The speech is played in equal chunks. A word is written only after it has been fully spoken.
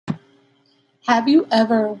Have you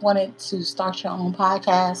ever wanted to start your own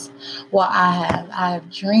podcast? Well, I have. I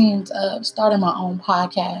have dreamed of starting my own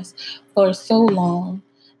podcast for so long,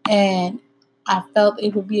 and I felt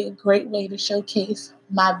it would be a great way to showcase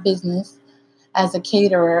my business as a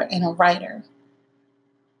caterer and a writer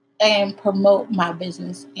and promote my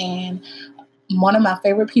business. And one of my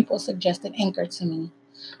favorite people suggested Anchor to me.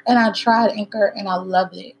 And I tried Anchor and I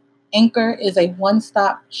loved it. Anchor is a one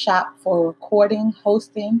stop shop for recording,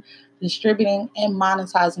 hosting, distributing, and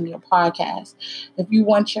monetizing your podcast. If you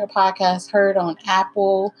want your podcast heard on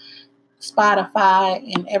Apple,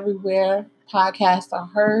 Spotify, and everywhere podcasts are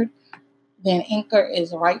heard, then Anchor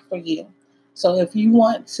is right for you. So if you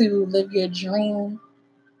want to live your dream,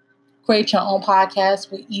 create your own podcast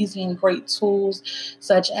with easy and great tools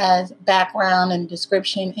such as background and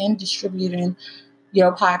description and distributing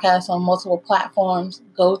your podcast on multiple platforms,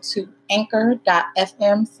 go to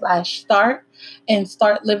anchor.fm/start and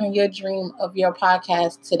start living your dream of your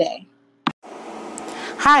podcast today.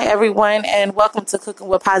 Hi, everyone, and welcome to Cooking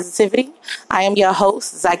with Positivity. I am your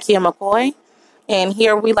host, Zakia McCoy, and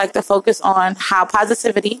here we like to focus on how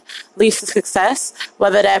positivity leads to success,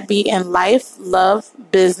 whether that be in life, love,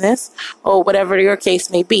 business, or whatever your case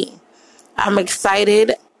may be. I'm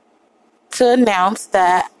excited to announce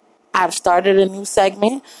that I've started a new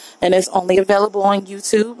segment, and it's only available on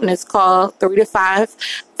YouTube, and it's called 3 to 5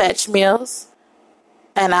 Fetch Meals,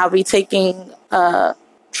 and I'll be taking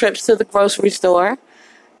trips to the grocery store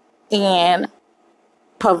and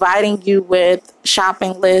providing you with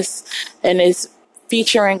shopping lists, and it's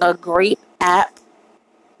featuring a great app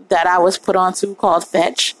that I was put onto called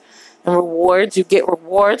Fetch and rewards. You get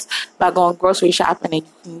rewards by going grocery shopping, and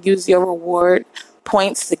you can use your reward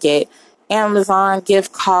points to get Amazon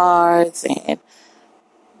gift cards and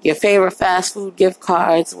your favorite fast food gift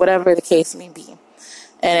cards, whatever the case may be.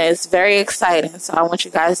 And it's very exciting. So I want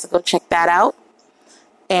you guys to go check that out.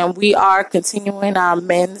 And we are continuing our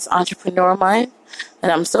Men's Entrepreneur Month.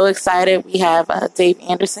 And I'm so excited. We have Dave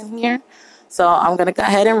Anderson here. So I'm going to go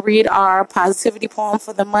ahead and read our positivity poem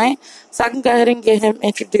for the month so I can go ahead and get him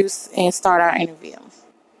introduced and start our interview.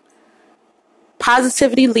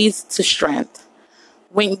 Positivity leads to strength.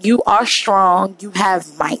 When you are strong, you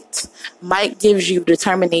have might. Might gives you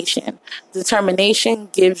determination. Determination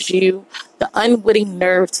gives you the unwitting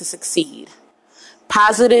nerve to succeed.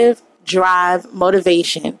 Positive drive,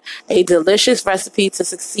 motivation, a delicious recipe to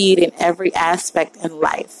succeed in every aspect in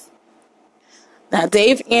life. Now,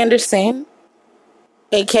 Dave Anderson,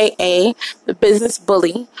 aka the Business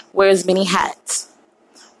Bully, wears many hats.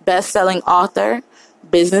 Best-selling author,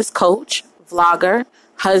 business coach, vlogger,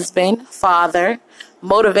 husband, father,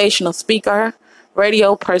 motivational speaker,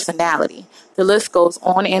 radio personality. The list goes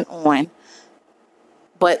on and on.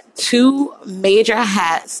 But two major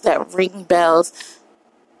hats that ring bells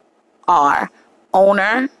are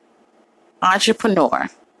owner, entrepreneur.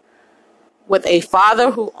 With a father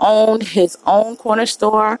who owned his own corner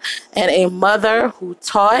store and a mother who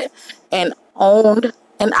taught and owned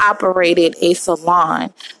and operated a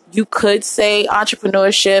salon, you could say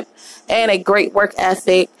entrepreneurship and a great work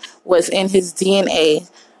ethic was in his DNA.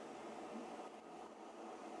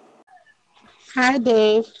 Hi,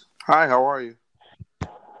 Dave. Hi, how are you?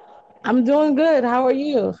 I'm doing good. How are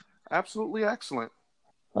you? Absolutely excellent.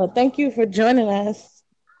 Well, thank you for joining us.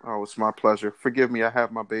 Oh, it's my pleasure. Forgive me, I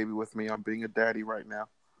have my baby with me. I'm being a daddy right now.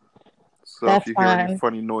 So That's if you hear any fine.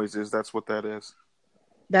 funny noises, that's what that is.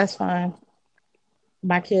 That's fine.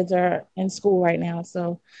 My kids are in school right now,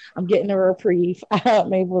 so I'm getting a reprieve.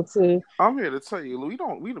 I'm able to. I'm here to tell you, we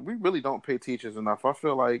really don't pay teachers enough. I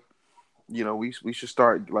feel like, we should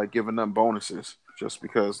start like giving them bonuses just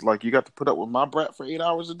because like you got to put up with my brat for 8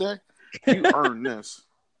 hours a day. You earn this.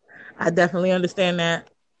 I definitely understand that,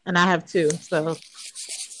 and I have two. So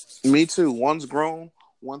Me too. One's grown,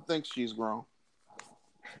 one thinks she's grown.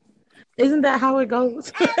 isn't that how it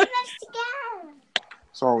goes?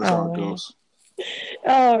 It's always how it Oh, goes.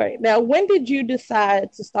 all right. Now, when did you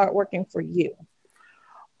decide to start working for you?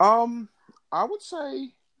 I would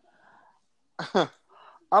say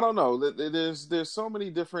I don't know. There's so many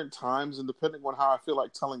different times, and depending on how I feel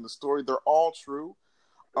like telling the story, they're all true.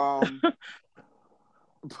 Um,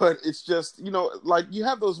 but it's just like you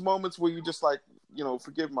have those moments where you just like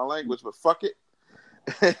forgive my language, but fuck it.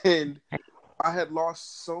 And I had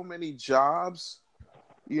lost so many jobs,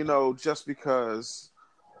 just because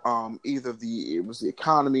either it was the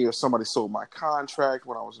economy or somebody sold my contract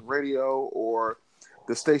when I was in radio, or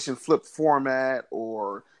the station flipped format,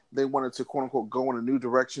 or they wanted to quote unquote go in a new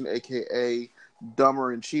direction, aka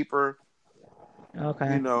dumber and cheaper.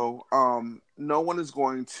 Okay. No one is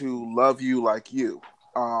going to love you like you.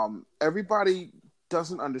 Everybody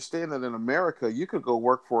doesn't understand that in America, you could go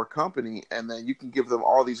work for a company and then you can give them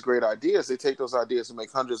all these great ideas. They take those ideas and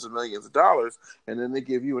make hundreds of millions of dollars, and then they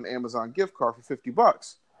give you an Amazon gift card for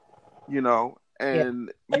 $50, Yeah.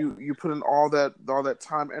 and you put in all that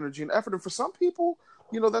time, energy, and effort. And for some people,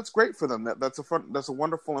 that's great for them. That's a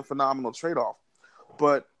wonderful and phenomenal trade-off.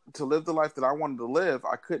 But to live the life that I wanted to live,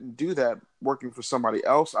 I couldn't do that working for somebody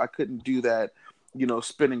else. I couldn't do that,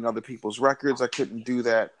 spinning other people's records. I couldn't do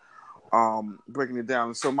that, breaking it down.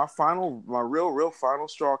 And so my real final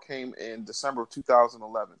straw came in December of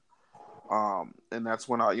 2011. And that's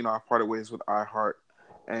when I parted ways with iHeart,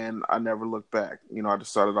 and I never looked back. I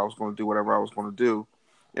decided I was going to do whatever I was going to do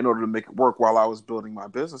in order to make it work while I was building my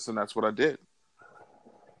business. And that's what I did.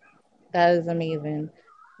 That is amazing.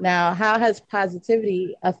 Now, how has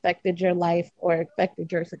positivity affected your life or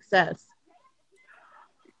affected your success?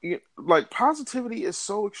 Like, positivity is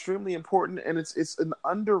so extremely important, and it's an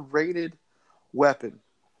underrated weapon.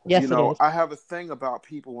 Yes, it is. I have a thing about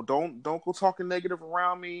people. Don't go talking negative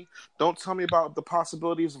around me. Don't tell me about the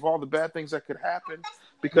possibilities of all the bad things that could happen,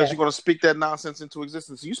 because you're going to speak that nonsense into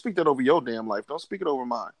existence. You speak that over your damn life. Don't speak it over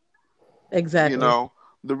mine. Exactly.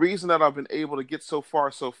 The reason that I've been able to get so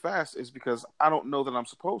far so fast is because I don't know that I'm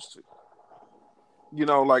supposed to.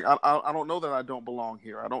 Like, I don't know that I don't belong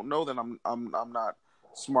here. I don't know that I'm not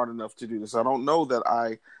smart enough to do this. I don't know that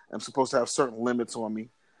I am supposed to have certain limits on me.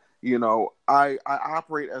 I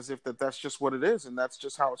operate as if that's just what it is, and that's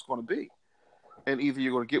just how it's going to be. And either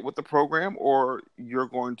you're going to get with the program or you're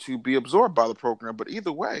going to be absorbed by the program. But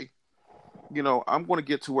either way, I'm going to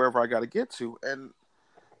get to wherever I got to get to. And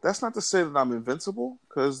that's not to say that I'm invincible,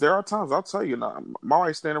 because there are times, I'll tell you now, I'm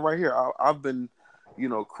already standing right here. I've been,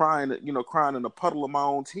 crying in a puddle of my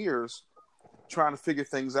own tears, trying to figure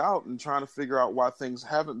things out and trying to figure out why things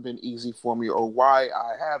haven't been easy for me, or why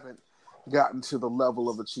I haven't gotten to the level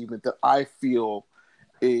of achievement that I feel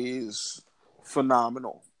is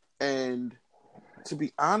phenomenal. And to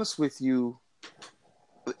be honest with you,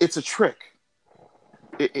 it's a trick.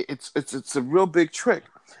 It's a real big trick.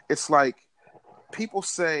 It's like people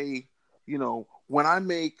say, when I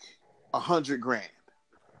make $100,000,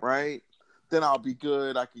 right, then I'll be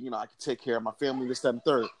good. I can take care of my family, this, that, and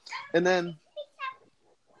third. And then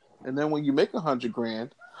when you make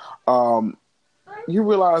 $100,000, you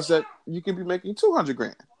realize that you can be making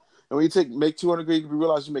 $200,000. And when you make $200,000, you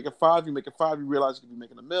realize you're making $5. You make $5, you realize you can be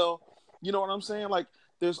making $1 million. You know what I'm saying? Like,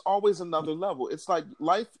 there's always another level. It's like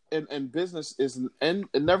life and business is a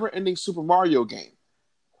never-ending Super Mario game.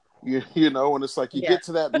 And it's like you get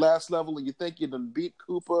to that last level and you think you done beat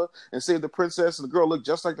Koopa and saved the princess, and the girl looked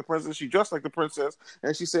just like the princess. She dressed like the princess,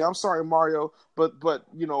 and she say, "I'm sorry, Mario, but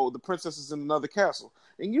the princess is in another castle."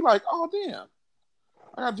 And you're like, "Oh damn,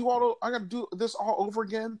 I gotta do this all over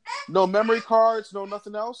again. No memory cards, no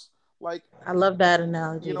nothing else." Like, I love that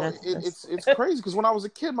analogy. It's crazy, because when I was a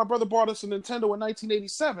kid, my brother bought us a Nintendo in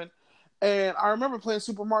 1987, and I remember playing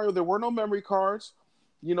Super Mario. There were no memory cards.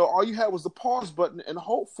 All you had was the pause button, and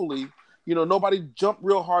hopefully, nobody jumped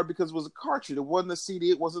real hard because it was a cartridge. It wasn't a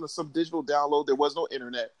CD. It wasn't some digital download. There was no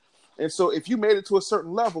internet. And so if you made it to a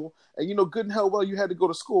certain level, and good and hell well you had to go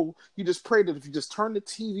to school, you just prayed that if you just turned the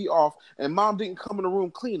TV off and mom didn't come in the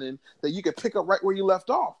room cleaning, that you could pick up right where you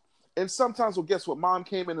left off. And sometimes, well, guess what? Mom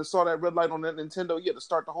came in and saw that red light on that Nintendo. You had to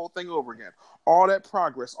start the whole thing over again. All that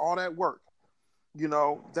progress, all that work.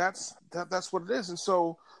 That's what it is. And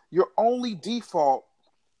so your only default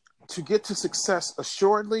to get to success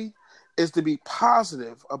assuredly is to be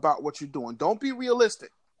positive about what you're doing. Don't be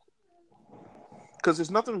realistic, because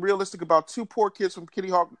there's nothing realistic about two poor kids from Kitty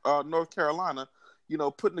Hawk, North Carolina,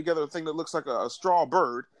 putting together a thing that looks like a straw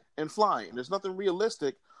bird and flying. There's nothing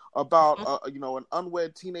realistic about an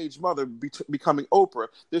unwed teenage mother becoming Oprah.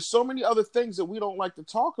 There's so many other things that we don't like to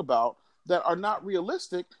talk about that are not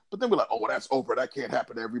realistic, but then we're like, "Oh, well, that's Oprah. That can't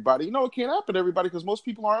happen to everybody." It can't happen to everybody, because most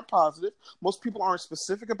people aren't positive. Most people aren't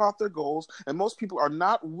specific about their goals, and most people are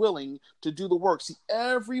not willing to do the work. See,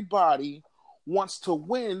 everybody wants to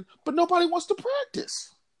win, but nobody wants to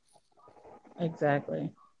practice.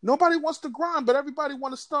 Exactly. Nobody wants to grind, but everybody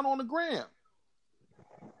wants to stun on the gram.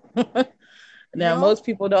 Now, most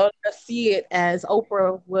people don't see it as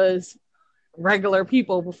Oprah was regular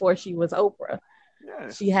people before she was Oprah.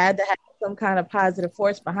 Yeah. She had to have some kind of positive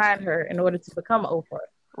force behind her in order to become Oprah.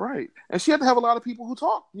 Right. And she had to have a lot of people who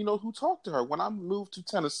talked to her. When I moved to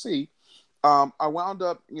Tennessee, I wound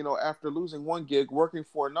up, after losing one gig, working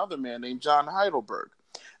for another man named John Heidelberg.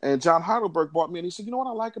 And John Heidelberg brought me in. He said, "You know what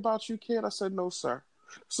I like about you, kid?" I said, "No, sir."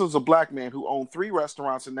 This was a black man who owned 3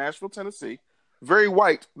 restaurants in Nashville, Tennessee. Very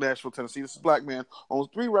white Nashville, Tennessee. This is a black man, owns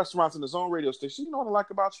 3 restaurants in his own radio station. "You know what I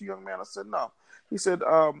like about you, young man?" I said, "No." He said,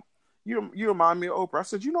 You remind me of Oprah. I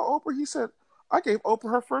said, you know Oprah? He said, I gave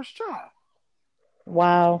Oprah her first job.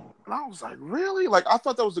 Wow. And I was like, really? Like, I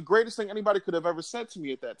thought that was the greatest thing anybody could have ever said to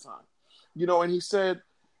me at that time. And he said,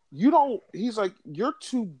 he's like, you're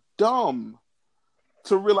too dumb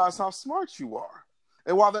to realize how smart you are.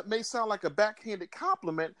 And while that may sound like a backhanded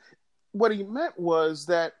compliment, what he meant was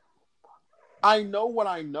that I know what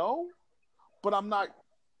I know, but I'm not,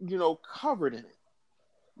 covered in it.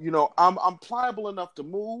 I'm pliable enough to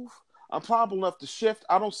move. I'm pliable enough to shift.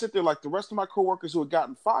 I don't sit there like the rest of my coworkers who had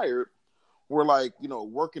gotten fired were like,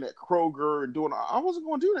 working at Kroger and doing. I wasn't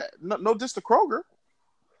going to do that. No diss to Kroger,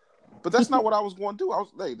 but that's not what I was going to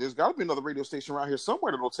do. There's got to be another radio station around here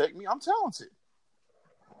somewhere that'll take me. I'm talented.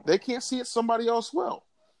 They can't see it. Somebody else will.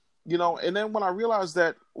 And then when I realized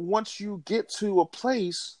that once you get to a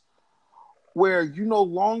place where you no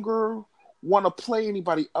longer want to play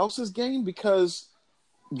anybody else's game because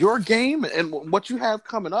your game and what you have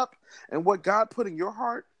coming up and what God put in your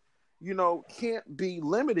heart, can't be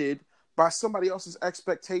limited by somebody else's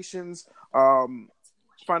expectations,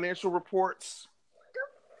 financial reports,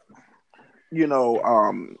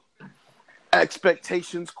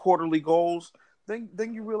 expectations, quarterly goals,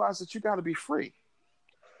 then you realize that you got to be free,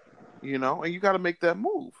 and you got to make that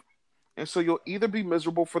move. And so you'll either be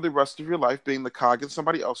miserable for the rest of your life being the cog in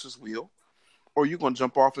somebody else's wheel, or you're going to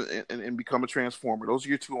jump off and become a transformer. Those are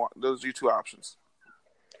your two options.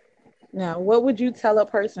 Now, what would you tell a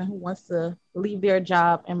person who wants to leave their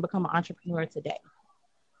job and become an entrepreneur today?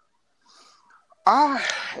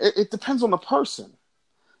 It depends on the person.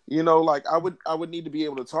 Like I would need to be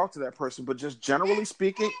able to talk to that person, but just generally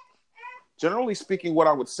speaking, what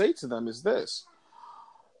I would say to them is this: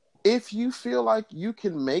 if you feel like you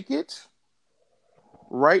can make it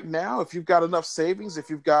right now, if you've got enough savings, if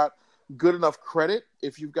you've got good enough credit,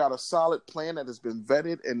 if you've got a solid plan that has been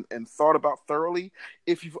vetted and thought about thoroughly,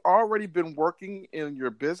 if you've already been working in your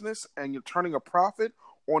business and you're turning a profit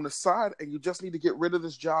on the side and you just need to get rid of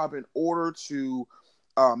this job in order to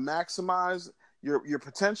maximize your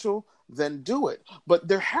potential, then do it. But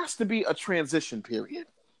there has to be a transition period.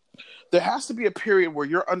 There has to be a period where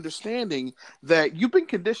you're understanding that you've been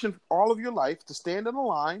conditioned all of your life to stand in a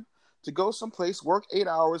line, to go someplace, work 8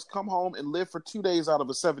 hours, come home, and live for 2 days out of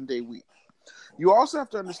a 7-day week. You also have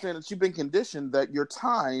to understand that you've been conditioned that your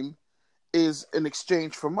time is in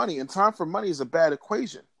exchange for money, and time for money is a bad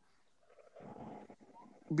equation.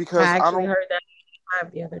 Because I actually heard that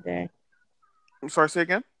live the other day. I'm sorry, say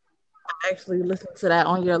again? I actually listened to that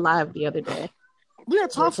on your live the other day. Yeah,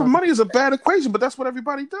 time for money is a bad equation, but that's what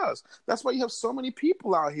everybody does. That's why you have so many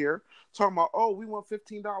people out here talking about, oh, we want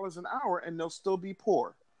 $15 an hour, and they'll still be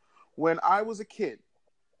poor. When I was a kid,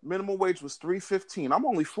 minimum wage was $3.15. I'm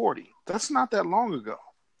only 40. That's not that long ago.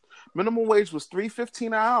 Minimum wage was $3.15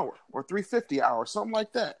 an hour or $3.50 an hour, something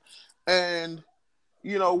like that. And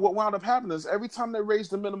what wound up happening is every time they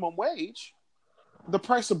raised the minimum wage, the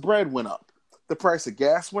price of bread went up, the price of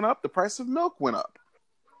gas went up, the price of milk went up.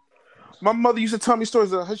 My mother used to tell me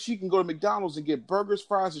stories of how she can go to McDonald's and get burgers,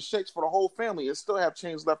 fries, and shakes for the whole family and still have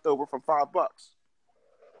change left over from $5.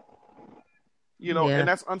 And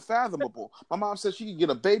that's unfathomable. My mom said she could get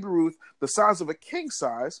a Baby Ruth the size of a king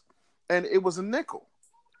size, and it was a nickel.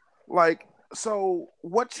 Like, so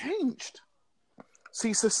what changed?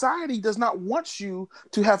 See, society does not want you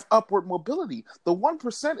to have upward mobility. The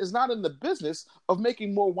 1% is not in the business of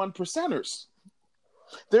making more 1%ers.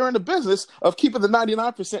 They're in the business of keeping the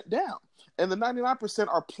 99% down. And the 99%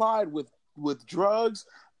 are plied with drugs,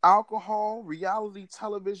 alcohol, reality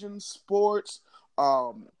television, sports,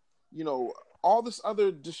 all this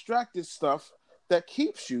other distracted stuff that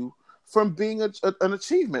keeps you from being an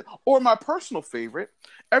achievement. Or my personal favorite,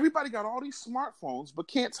 everybody got all these smartphones, but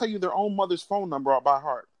can't tell you their own mother's phone number by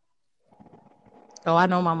heart. Oh, I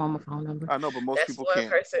know my mama's phone number. I know, but most people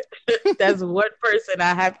can't. That's one person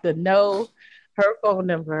I have to know her phone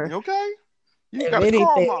number. Okay. You got to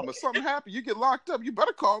call mama. Something happened. You get locked up. You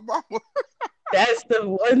better call mama. That's the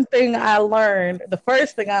one thing I learned. The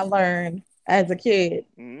first thing I learned as a kid.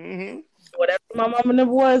 Mm-hmm. Whatever my mama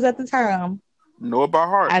number was at the time. Know it by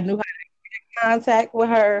heart. I knew how to get in contact with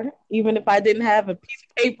her, even if I didn't have a piece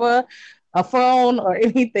of paper, a phone, or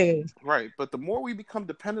anything. Right. But the more we become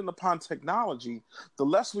dependent upon technology, the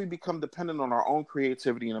less we become dependent on our own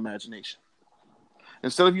creativity and imagination.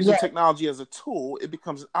 Instead of using technology as a tool, it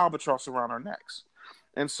becomes an albatross around our necks.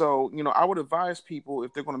 And so, I would advise people,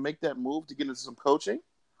 if they're going to make that move to get into some coaching,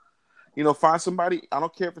 find somebody. I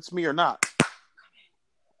don't care if it's me or not.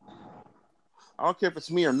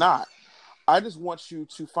 I just want you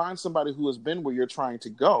to find somebody who has been where you're trying to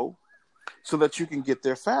go so that you can get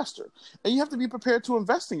there faster. And you have to be prepared to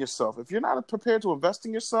invest in yourself. If you're not prepared to invest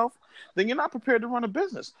in yourself, then you're not prepared to run a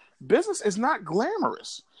business. Business is not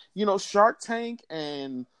glamorous. You know, Shark Tank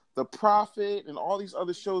and The Profit and all these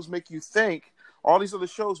other shows make you think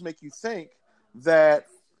that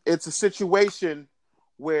it's a situation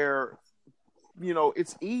where, you know,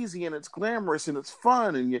 it's easy and it's glamorous and it's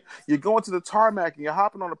fun, and you're going to the tarmac and you're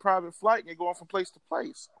hopping on a private flight and you're going from place to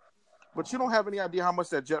place. But you don't have any idea how much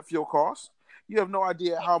that jet fuel costs. You have no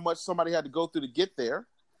idea how much somebody had to go through to get there.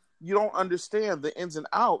 You don't understand the ins and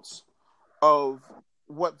outs of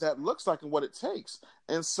what that looks like and what it takes.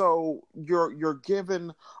 And so you're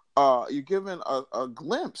given a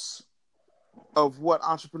glimpse of what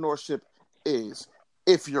entrepreneurship is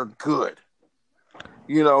if you're good.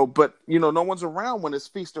 You know, but, you know, no one's around when it's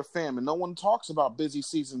feast or famine. No one talks about busy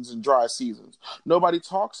seasons and dry seasons. Nobody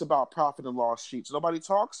talks about profit and loss sheets. Nobody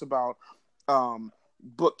talks about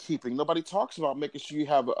bookkeeping. Nobody talks about making sure you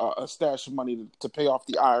have a stash of money to pay off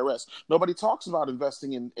the IRS. Nobody talks about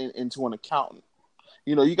investing into an accountant.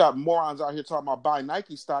 You know, you got morons out here talking about buy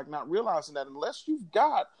Nike stock, not realizing that unless you've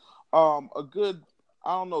got a good,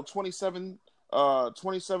 I don't know,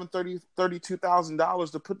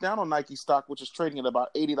 $32,000 to put down on Nike stock, which is trading at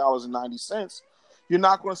about $80.90, you're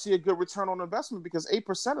not going to see a good return on investment, because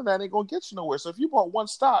 8% of that ain't going to get you nowhere. So if you bought one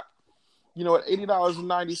stock, you know, at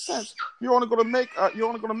 $80.90, you're only going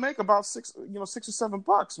to make about $6 or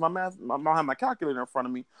 $7. My math, I don't have my calculator in front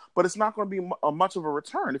of me, but it's not going to be much of a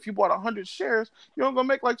return. If you bought 100 shares, you're only going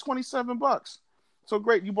to make like $27. So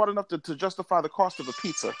great, you bought enough to justify the cost of a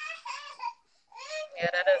pizza. Yeah,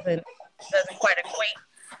 that doesn't quite equate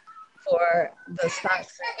for the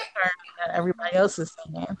stocks that everybody else is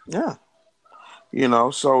seeing. Yeah. You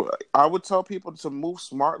know, so I would tell people to move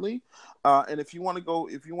smartly, and if you want to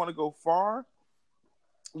go far,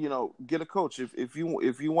 you know, get a coach. If you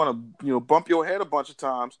want to, you know, bump your head a bunch of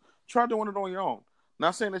times, try doing it on your own.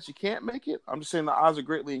 Not saying that you can't make it. I'm just saying the odds are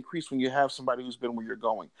greatly increased when you have somebody who's been where you're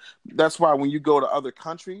going. That's why when you go to other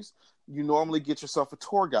countries, you normally get yourself a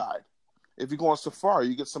tour guide. If you go on safari,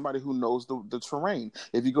 you get somebody who knows the terrain.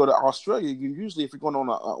 If you go to Australia, if you're going on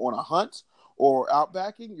a hunt or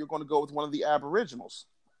outbacking, you're going to go with one of the Aboriginals.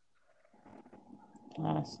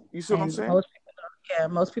 Yes. You see what I'm saying?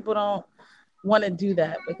 Most people don't want to do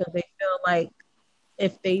that because they feel like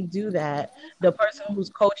if they do that, the person who's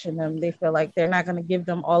coaching them, they feel like they're not going to give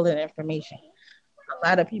them all the information. A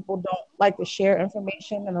lot of people don't like to share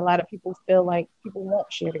information, and a lot of people feel like people won't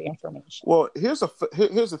share the information. Well, here's the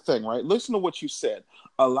thing, right? Listen to what you said.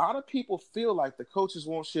 A lot of people feel like the coaches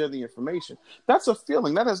won't share the information. That's a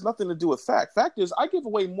feeling. That has nothing to do with fact. Fact is, I give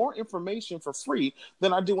away more information for free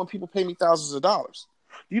than I do when people pay me thousands of dollars.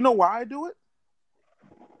 Do you know why I do it?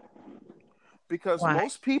 Because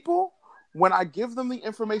most people, when I give them the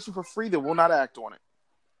information for free, they will not act on it.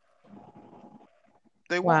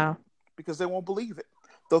 They won't. Wow. Because they won't believe it.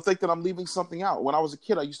 They'll think that I'm leaving something out. When I was a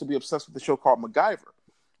kid, I used to be obsessed with the show called MacGyver.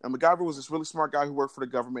 And MacGyver was this really smart guy who worked for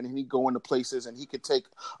the government, and he'd go into places and he could take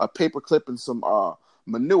a paper clip and some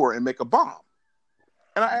manure and make a bomb.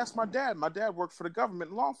 And I asked my dad. My dad worked for the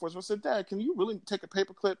government and law enforcement. I said, Dad, can you really take a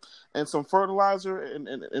paper clip and some fertilizer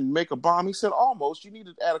and make a bomb? He said, almost. You need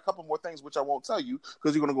to add a couple more things, which I won't tell you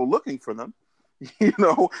because you're going to go looking for them. You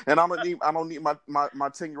know, and I don't need my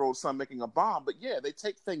 10-year-old son making a bomb. But yeah, they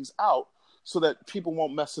take things out so that people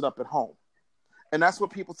won't mess it up at home. And that's what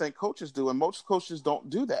people think coaches do. And most coaches don't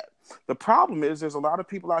do that. The problem is there's a lot of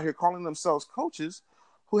people out here calling themselves coaches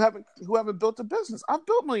who haven't built a business. I've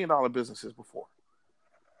built $1 million businesses before.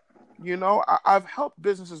 You know, I've helped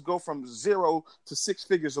businesses go from 0 to 6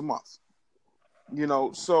 figures a month. You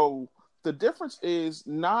know, so the difference is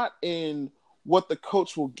not in what the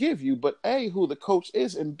coach will give you, but A, who the coach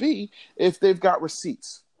is, and B, if they've got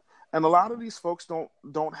receipts. And a lot of these folks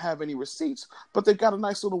don't have any receipts, but they've got a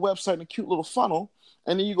nice little website and a cute little funnel,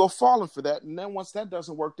 and then you go falling for that. And then once that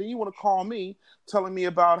doesn't work, then you want to call me telling me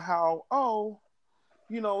about how,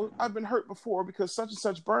 you know, I've been hurt before because such and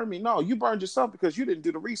such burned me. No, you burned yourself because you didn't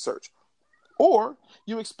do the research. Or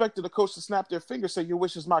you expected a coach to snap their finger, say your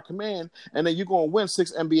wish is my command, and then you're going to win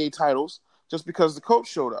 6 NBA titles just because the coach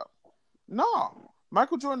showed up. No,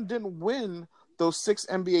 Michael Jordan didn't win those 6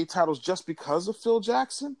 NBA titles just because of Phil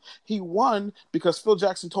Jackson. He won because Phil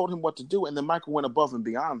Jackson told him what to do, and then Michael went above and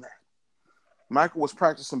beyond that. Michael was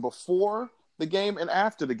practicing before the game and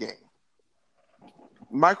after the game.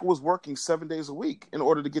 Michael was working 7 days a week in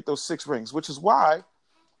order to get those 6 rings, which is why,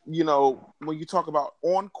 you know, when you talk about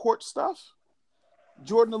on-court stuff,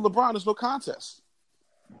 Jordan and LeBron is no contest.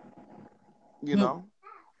 You know?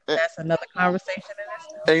 That's another conversation in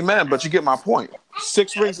this. Amen, but you get my point.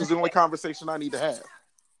 6 rings is the only conversation I need to have.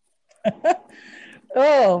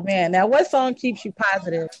 Oh man! Now, what song keeps you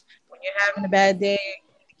positive when you're having a bad day?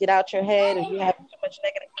 Get out your head, or you have too much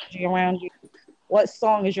negative energy around you. What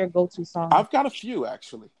song is your go-to song? I've got a few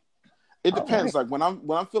actually. It All depends. right. Like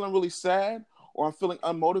when I'm feeling really sad or I'm feeling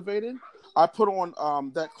unmotivated, I put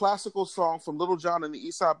on that classical song from Little John and the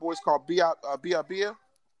East Side Boys called "Bia Bia Bia."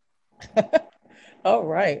 All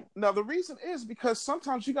right. Now the reason is because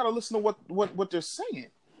sometimes you got to listen to what they're saying.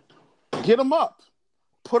 Get them up,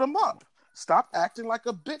 put them up. Stop acting like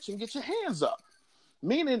a bitch and get your hands up.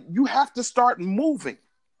 Meaning you have to start moving.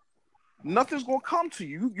 Nothing's gonna come to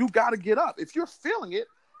you. You got to get up. If you're feeling it,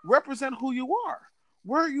 represent who you are.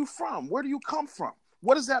 Where are you from? Where do you come from?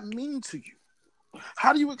 What does that mean to you?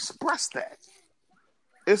 How do you express that?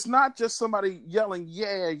 It's not just somebody yelling,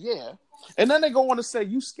 yeah, yeah. And then they go on to say,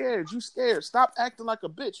 you scared, you scared. Stop acting like a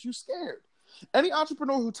bitch, you scared. Any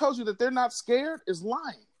entrepreneur who tells you that they're not scared is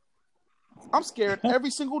lying. I'm scared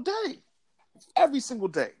every single day. Every single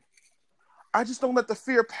day. I just don't let the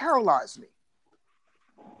fear paralyze me.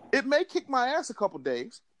 It may kick my ass a couple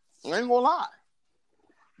days. I ain't gonna lie.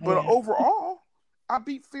 But overall, I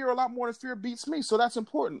beat fear a lot more than fear beats me. So that's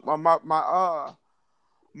important. My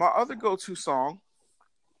other go-to song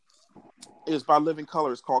is by Living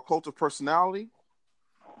Color. It's called Cult of Personality.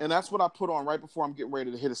 And that's what I put on right before I'm getting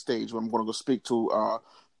ready to hit a stage where I'm going to go speak to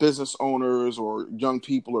business owners or young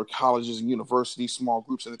people or colleges and universities, small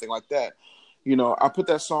groups, anything like that. You know, I put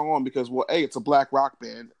that song on because, well, A, it's a black rock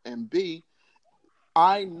band, and B,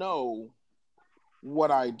 I know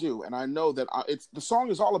what I do, and I know that the song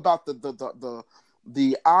is all about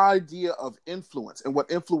the idea of influence and what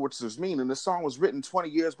influencers mean. And this song was written 20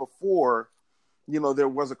 years before, you know, there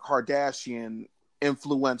was a Kardashian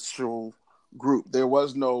influential group. There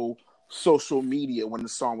was no social media when the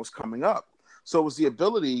song was coming up. So it was the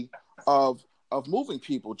ability of moving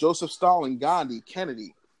people. Joseph Stalin, Gandhi,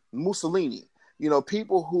 Kennedy, Mussolini, you know,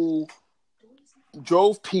 people who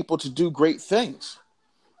drove people to do great things.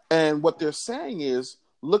 And what they're saying is,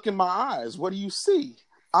 look in my eyes. What do you see?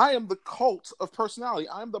 I am the cult of personality.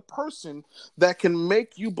 I'm the person that can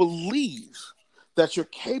make you believe that you're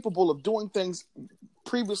capable of doing things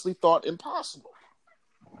previously thought impossible.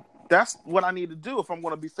 That's what I need to do if I'm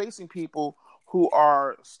going to be facing people who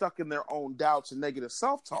are stuck in their own doubts and negative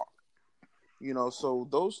self-talk. You know, so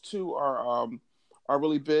those two are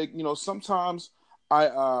really big. You know, sometimes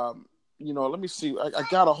you know, let me see. I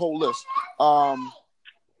got a whole list.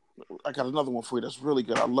 I got another one for you that's really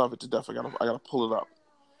good. I love it to death. I gotta pull it up,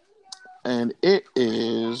 and it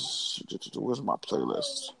is, where's my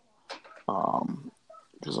playlist?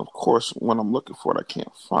 Because of course when I'm looking for it, I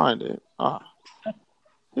can't find it.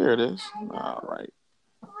 Here it is. All right.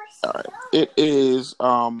 It is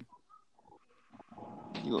Eye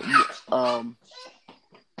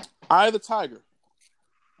of the Tiger.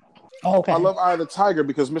 Okay. I love Eye of the Tiger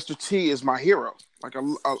because Mr. T is my hero. Like I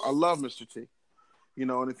love Mr. T. You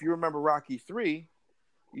know, and if you remember Rocky 3,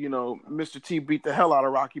 you know, Mr. T beat the hell out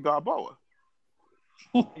of Rocky Balboa.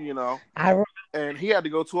 You know, and he had to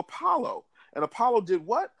go to Apollo. And Apollo did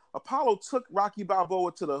what? Apollo took Rocky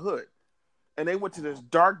Balboa to the hood. And they went to this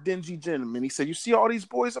dark, dingy gym. And he said, you see all these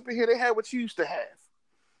boys up in here? They had what you used to have.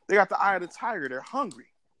 They got the eye of the tiger. They're hungry.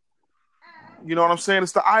 You know what I'm saying?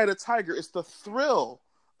 It's the eye of the tiger. It's the thrill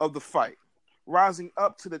of the fight, rising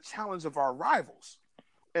up to the challenge of our rivals.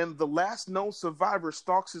 And the last known survivor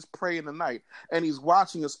stalks his prey in the night, and he's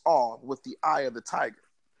watching us all with the eye of the tiger.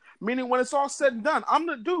 Meaning when it's all said and done, I'm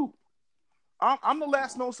the dude. I'm the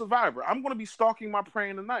last known survivor. I'm going to be stalking my prey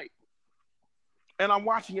in the night. And I'm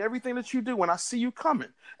watching everything that you do, and I see you coming.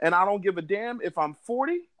 And I don't give a damn if I'm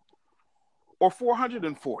 40 or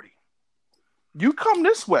 440. You come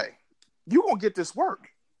this way, you going to get this work.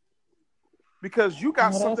 Because you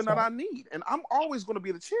got something that I need. And I'm always going to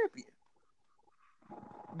be the champion.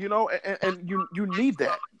 You know, and you need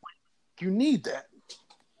that. You need that.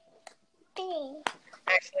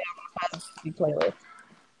 Actually, I'm on a positivity playlist.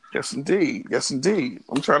 Yes, indeed. Yes, indeed.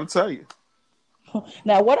 I'm trying to tell you.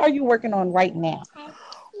 Now, what are you working on right now?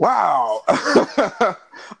 Wow.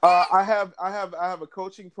 I have a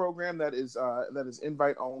coaching program that is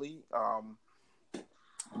invite only.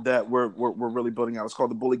 That we're really building out. It's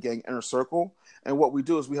called the Bully Gang Inner Circle. And what we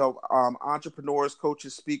do is we help entrepreneurs,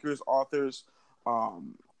 coaches, speakers, authors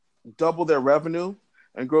double their revenue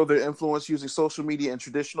and grow their influence using social media and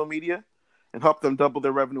traditional media, and help them double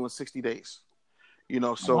their revenue in 60 days. You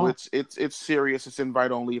know, so it's serious. It's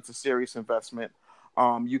invite only. It's a serious investment.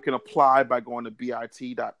 You can apply by going to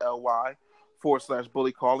bit.ly/bully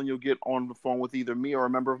call, and you'll get on the phone with either me or a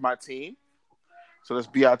member of my team. So that's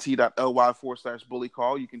bit.ly/bully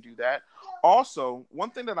call. You can do that. Also,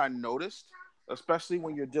 one thing that I noticed especially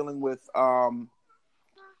when you're dealing with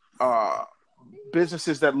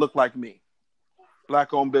businesses that look like me.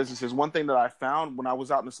 Black-owned businesses. One thing that I found when I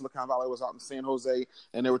was out in the Silicon Valley, I was out in San Jose,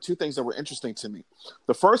 and there were two things that were interesting to me.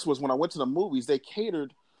 The first was when I went to the movies, they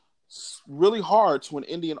catered really hard to an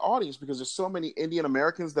Indian audience because there's so many Indian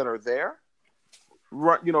Americans that are there,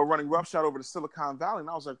 running roughshod over to Silicon Valley. And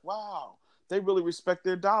I was like, wow, they really respect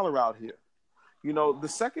their dollar out here. The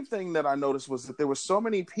second thing that I noticed was that there were so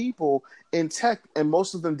many people in tech, and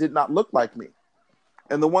most of them did not look like me.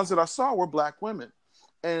 And the ones that I saw were Black women.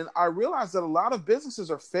 And I realized that a lot of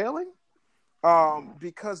businesses are failing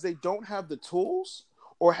because they don't have the tools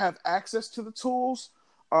or have access to the tools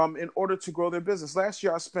in order to grow their business. Last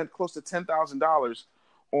year, I spent close to $10,000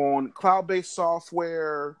 on cloud-based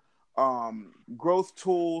software, growth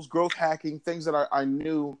tools, growth hacking, things that I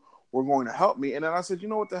knew were going to help me. And then I said, you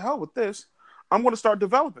know what, the hell with this? I'm going to start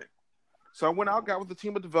developing. So I went out, got with a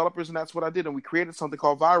team of developers, and that's what I did. And we created something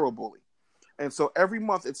called Viral Bully. And so every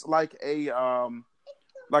month, it's like a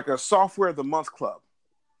software of the month club.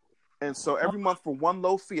 And so every month for one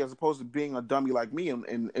low fee, as opposed to being a dummy like me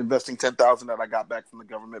and investing $10,000 that I got back from the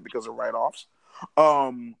government because of write-offs.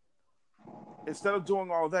 Instead of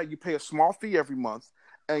doing all of that, you pay a small fee every month,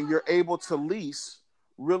 and you're able to lease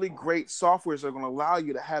really great softwares that are going to allow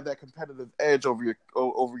you to have that competitive edge over your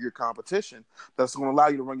competition. That's going to allow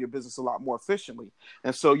you to run your business a lot more efficiently.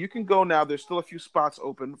 And so you can go now. There's still a few spots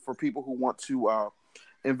open for people who want to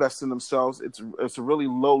invest in themselves. It's a really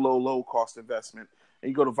low cost investment. And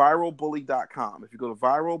you go to viralbully.com. If you go to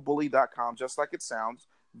viralbully.com, just like it sounds,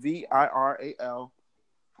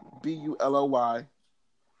 VIRALBULLY,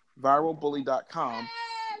 viralbully.com,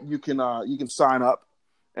 you can sign up,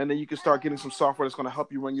 and then you can start getting some software that's going to help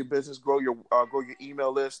you run your business, grow your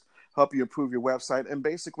email list, help you improve your website, and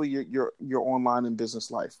basically your online and business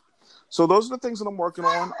life. So those are the things that I'm working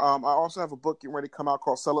on. I also have a book getting ready to come out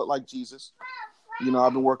called Sell It Like Jesus.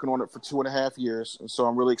 I've been working on it for 2.5 years, and so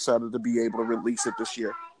I'm really excited to be able to release it this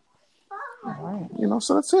year. All right.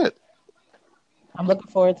 So that's it. I'm looking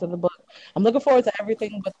forward to the book. I'm looking forward to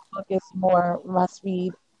everything, but the book is more my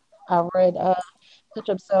speed. I read Pitch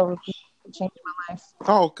Up Sell Repeat. It changed my life.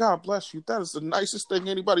 Oh, God bless you. That is the nicest thing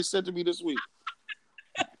anybody said to me this week.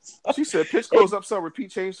 She said, pitch, close, up, sell,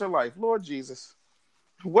 repeat, changed her life. Lord Jesus.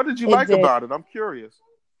 What did you like about it? I'm curious.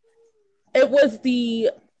 It was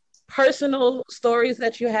the personal stories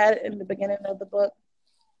that you had in the beginning of the book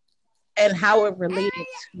and how it related to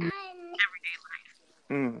everyday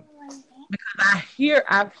life. Because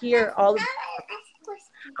I've heard all of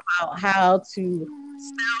about how to sell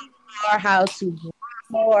more, how to grow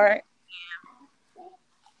more.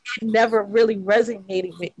 It never really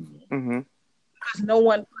resonated with me because no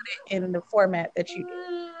one put it in the format that you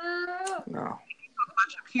did. No. You talk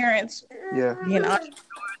about your parents, being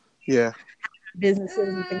entrepreneurs, businesses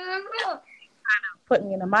and things like that. Kind of put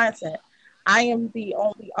me in a mindset. I am the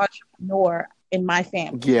only entrepreneur in my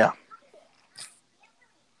family. Yeah.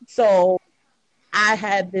 So I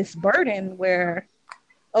had this burden where,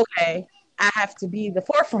 okay, I have to be the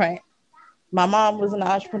forefront. My mom was an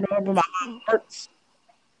entrepreneur, but my mom worked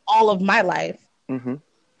all of my life.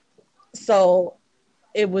 So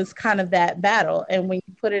it was kind of that battle. And when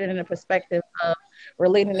you put it in a perspective of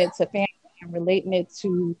relating it to family and relating it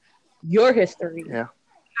to your history, kind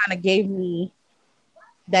of gave me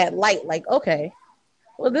that light, like, okay,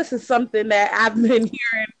 well, this is something that I've been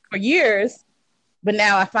hearing for years, but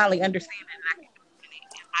now I finally understand it and I can do it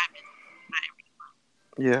in my everyday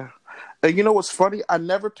life. Yeah. And you know what's funny? I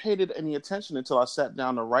never paid it any attention until I sat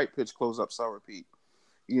down to write Pitch, Close, Up, Sell, Repeat.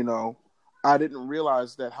 I didn't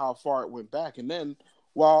realize that how far it went back. And then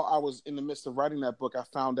while I was in the midst of writing that book, I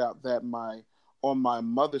found out that on my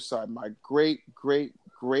mother's side, my great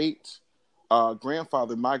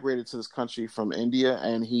grandfather migrated to this country from India,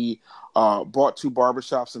 and he bought 2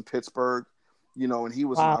 barbershops in Pittsburgh, and he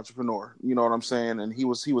was an entrepreneur, you know what I'm saying? And he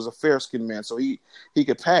was a fair-skinned man, so he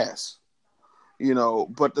could pass,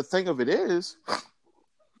 but the thing of it is,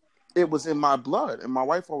 it was in my blood. And my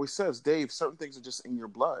wife always says, Dave, certain things are just in your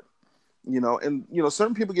blood, and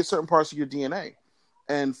certain people get certain parts of your DNA.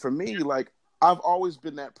 And for me, like, I've always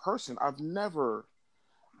been that person. I've never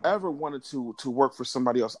ever wanted to work for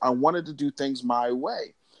somebody else. I wanted to do things my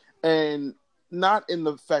way, and not in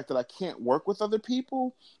the fact that I can't work with other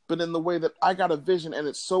people, but in the way that I got a vision and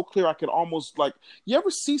it's so clear I can almost, like, you ever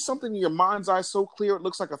see something in your mind's eye so clear it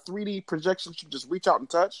looks like a 3D projection you just reach out and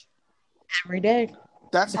touch? Every day.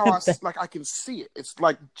 That's how I can see it. It's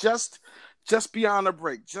like just beyond a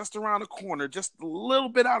break, just around the corner, just a little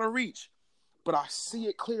bit out of reach. But I see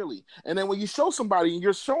it clearly. And then when you show somebody and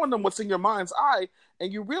you're showing them what's in your mind's eye,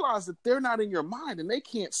 and you realize that they're not in your mind and they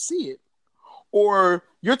can't see it, Or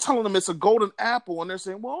you're telling them it's a golden apple, and they're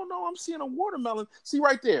saying, well, no, I'm seeing a watermelon. See,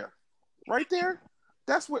 right there.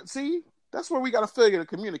 That's where we got to failure to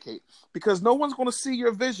communicate, because no one's going to see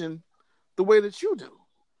your vision the way that you do.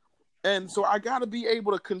 And so I got to be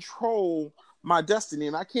able to control my destiny.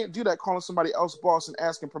 And I can't do that calling somebody else boss and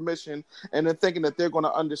asking permission and then thinking that they're going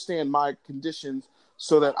to understand my conditions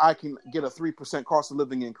so that I can get a 3% cost of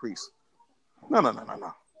living increase.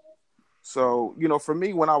 No. So, for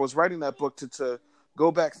me, when I was writing that book, to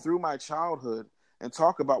go back through my childhood and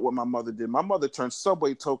talk about what my mother did, my mother turned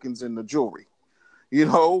Subway tokens into jewelry,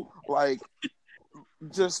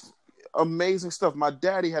 just amazing stuff. My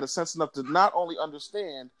daddy had a sense enough to not only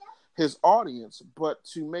understand his audience, but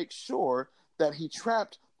to make sure that he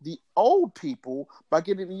trapped the old people by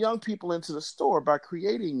getting the young people into the store, by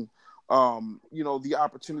creating the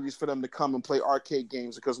opportunities for them to come and play arcade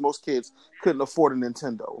games, because most kids couldn't afford a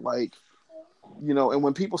Nintendo. And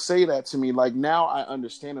when people say that to me, now I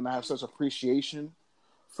understand, and I have such appreciation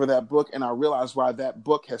for that book, and I realize why that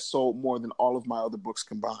book has sold more than all of my other books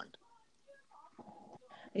combined.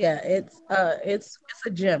 Yeah, it's a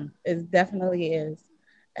gem. It definitely is.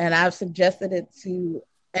 And I've suggested it to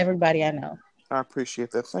everybody I know. I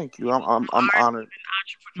appreciate that. Thank you. I'm honored.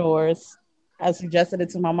 Entrepreneurs. I suggested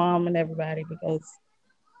it to my mom and everybody, because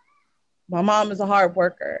my mom is a hard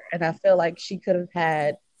worker, and I feel like she could have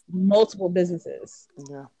had multiple businesses.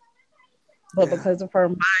 Yeah. But because of her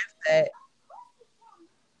mindset,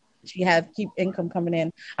 she had to keep income coming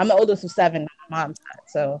in. I'm the oldest of 7 on my mom's side,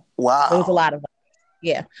 so wow, there's a lot of us.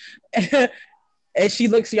 Yeah. And she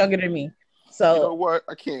looks younger than me. So you know what?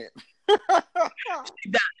 I can't. She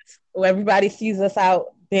does. When everybody sees us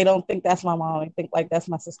out, they don't think that's my mom. They think that's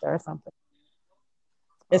my sister or something.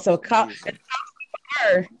 It's a compliment for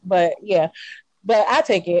her, but yeah. But I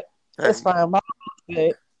take it. Hey. It's fine. My mom's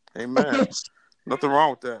good. Amen. Nothing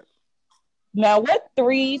wrong with that. Now, what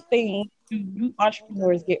 3 things do you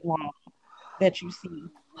entrepreneurs get wrong that you see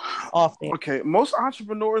often? Okay, most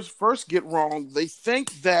entrepreneurs first get wrong. They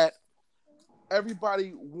think that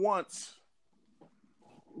everybody wants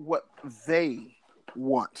what they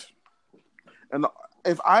want, and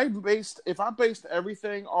if I based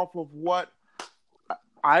everything off of what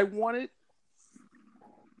I wanted,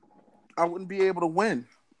 I wouldn't be able to win.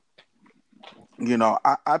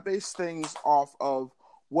 I base things off of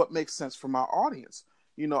what makes sense for my audience.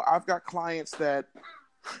 I've got clients that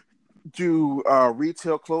do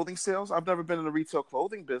retail clothing sales. I've never been in the retail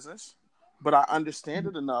clothing business, but I understand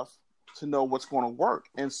it enough to know what's going to work.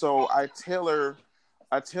 And so I tailor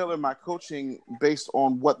my coaching based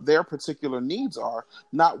on what their particular needs are,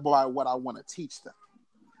 not by what I want to teach them.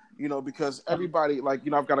 Because everybody,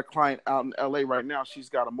 I've got a client out in LA right now. She's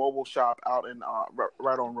got a mobile shop out in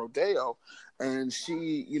right on Rodeo, and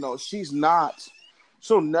she'll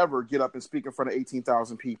never get up and speak in front of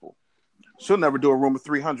 18,000 people. She'll never do a room of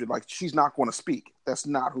 300. She's not going to speak. That's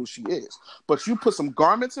not who she is. But you put some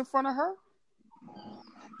garments in front of her,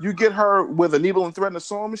 you get her with a needle and thread and a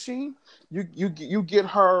sewing machine. You get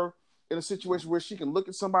her in a situation where she can look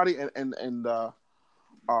at somebody and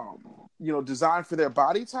design for their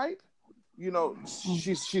body type.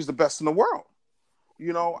 She's the best in the world.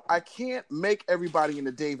 I can't make everybody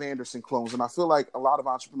into Dave Anderson clones, and I feel like a lot of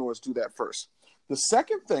entrepreneurs do that first. The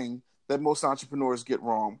second thing that most entrepreneurs get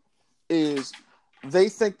wrong is they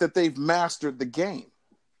think that they've mastered the game.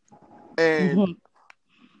 And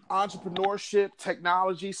entrepreneurship,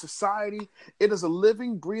 technology, society, it is a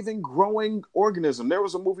living, breathing, growing organism. There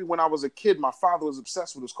was a movie when I was a kid my father was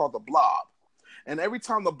obsessed with. It was called The Blob. And every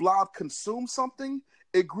time the blob consumed something,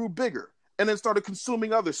 it grew bigger and then started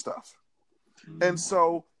consuming other stuff. And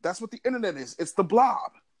so that's what the internet is. It's the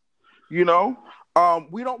blob. We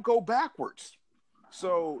don't go backwards.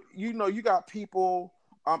 So, you got people.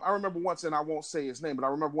 I remember once, and I won't say his name, but I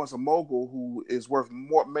remember once a mogul who is worth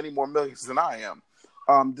many more millions than I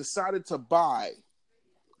am, decided to buy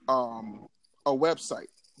a website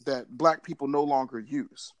that Black people no longer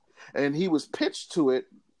use. And he was pitched to it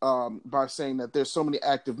by saying that there's so many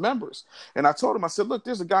active members. And I told him, I said, look,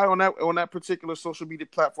 there's a guy on that particular social media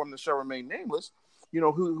platform that shall remain nameless,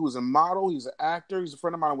 who's a model, he's an actor, he's a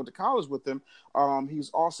friend of mine. I went to college with him. He's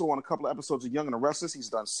also on a couple of episodes of Young and the Restless. He's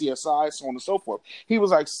done CSI, so on and so forth. He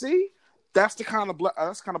was like, see, that's the kind of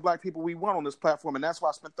Black people we want on this platform, and that's why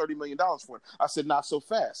I spent $30 million for it. I said, not so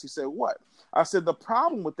fast. He said, what? I said, the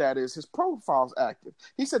problem with that is his profile's active.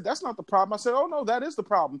 He said, that's not the problem. I said, oh, no, that is the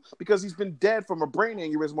problem, because he's been dead from a brain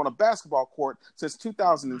aneurysm on a basketball court since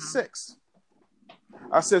 2006.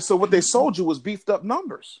 I said, so what they sold you was beefed up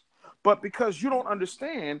numbers. But because you don't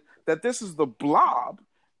understand that this is the blob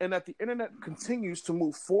and that the internet continues to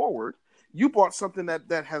move forward, You bought something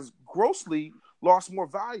that has grossly lost more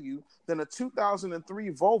value than a 2003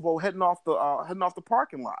 Volvo heading off the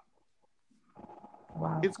parking lot.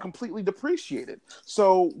 Wow. It's completely depreciated.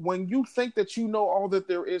 So when you think that you know all that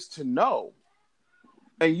there is to know,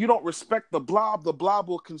 and you don't respect the blob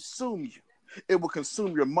will consume you. It will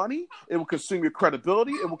consume your money. It will consume your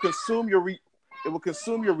credibility. It will consume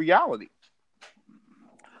your reality.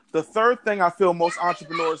 The third thing I feel most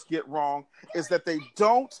entrepreneurs get wrong is that they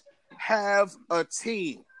don't have a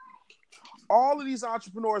team. All of these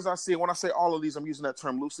entrepreneurs I see, and when I say all of these, I'm using that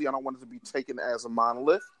term loosely. I don't want it to be taken as a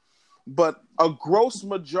monolith. But a gross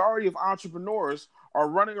majority of entrepreneurs are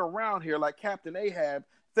running around here like Captain Ahab,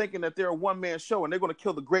 thinking that they're a one-man show and they're going to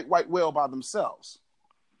kill the great white whale by themselves.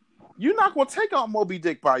 You're not going to take out Moby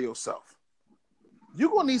Dick by yourself. You're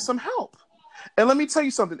going to need some help. And let me tell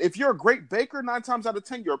you something. If you're a great baker, 9 times out of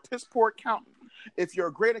 10, you're a piss poor accountant. If you're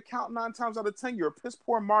a great accountant, 9 times out of 10, you're a piss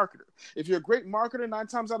poor marketer. If you're a great marketer, 9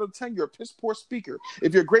 times out of 10, you're a piss poor speaker.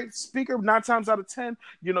 If you're a great speaker, 9 times out of 10,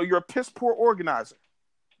 you're a piss poor organizer.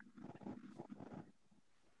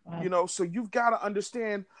 So you've got to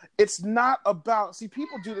understand it's not about,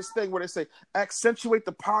 people do this thing where they say, accentuate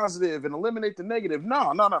the positive and eliminate the negative.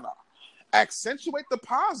 No. Accentuate the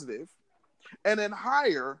positive and then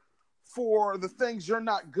hire for the things you're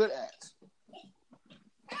not good at.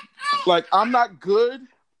 Like, I'm not good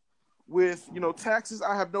with, taxes.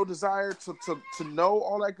 I have no desire to know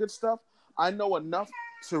all that good stuff. I know enough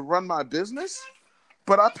to run my business,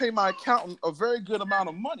 but I pay my accountant a very good amount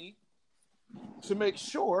of money to make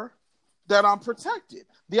sure that I'm protected.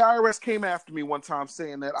 The IRS came after me one time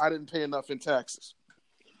saying that I didn't pay enough in taxes.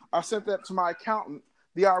 I sent that to my accountant.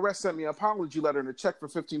 The IRS sent me an apology letter and a check for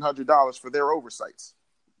 $1,500 for their oversights.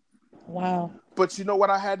 Wow. But you know what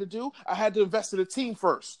I had to do? I had to invest in a team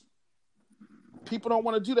first. People don't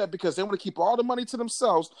want to do that because they want to keep all the money to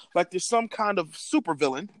themselves like there's some kind of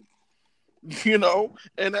supervillain,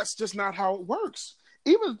 and that's just not how it works.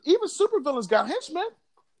 Even supervillains got henchmen.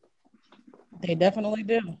 They definitely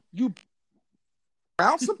do. You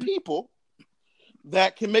around some people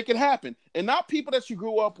that can make it happen, and not people that you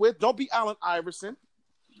grew up with. Don't be Allen Iverson.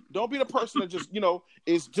 Don't be the person that just,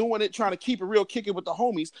 is doing it, trying to keep it real, kicking with the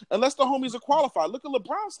homies, unless the homies are qualified. Look at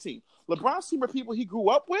LeBron's team. LeBron's team are people he grew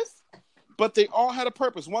up with, but they all had a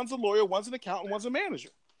purpose. One's a lawyer, one's an accountant, one's a manager.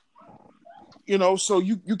 So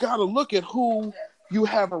you got to look at who you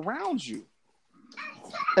have around you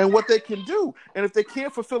and what they can do. And if they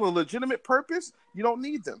can't fulfill a legitimate purpose, you don't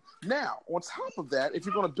need them. Now, on top of that, if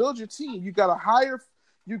you're going to build your team, you got to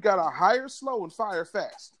hire slow and fire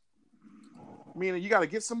fast. Meaning you got to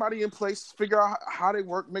get somebody in place, figure out how they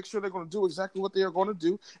work, make sure they're going to do exactly what they are going to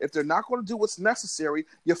do. If they're not going to do what's necessary,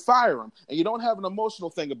 you fire them, and you don't have an emotional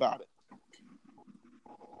thing about it.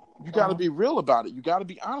 You got to be real about it. You got to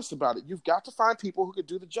be honest about it. You've got to find people who can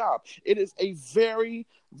do the job. It is a very,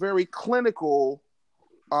 very clinical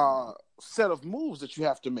set of moves that you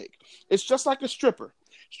have to make. It's just like a stripper.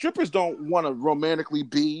 Strippers don't want to romantically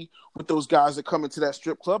be with those guys that come into that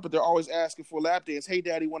strip club, but they're always asking for a lap dance. Hey,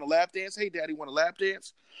 daddy, want a lap dance? Hey, daddy, want a lap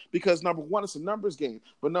dance? Because number one, it's a numbers game.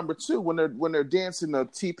 But number two, when they're dancing the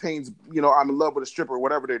T-Pain's, I'm in love with a stripper,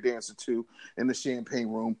 whatever they're dancing to in the champagne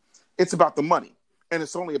room, it's about the money. And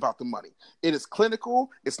it's only about the money. It is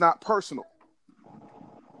clinical. It's not personal.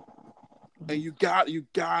 And you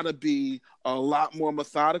gotta be a lot more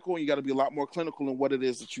methodical, and you gotta be a lot more clinical in what it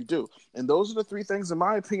is that you do. And those are the 3 things, in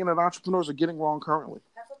my opinion, that entrepreneurs are getting wrong currently.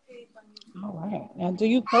 All right. Now, do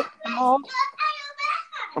you cook at all?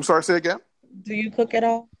 I'm sorry, say again? Do you cook at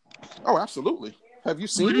all? Oh, absolutely. Have you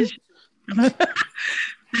seen it? That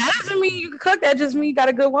doesn't mean you can cook. That just means you got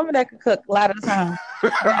a good woman that can cook a lot of the time.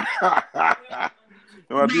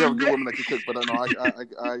 No, I do have a good woman that can cook, but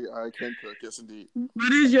I can cook. Yes, indeed.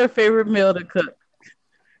 What is your favorite meal to cook?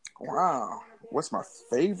 Wow. What's my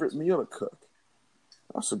favorite meal to cook?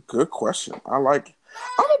 That's a good question. I'm a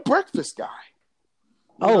breakfast guy.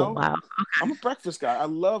 Wow. Okay. I'm a breakfast guy. I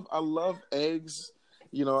love eggs.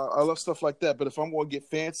 I love stuff like that. But if I'm going to get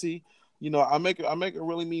fancy, I make a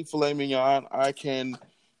really mean filet mignon. I can,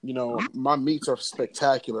 my meats are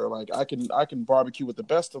spectacular. Like I can barbecue with the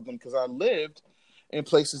best of them because I lived in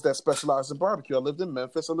places that specialize in barbecue. I lived in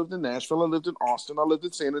Memphis. I lived in Nashville. I lived in Austin. I lived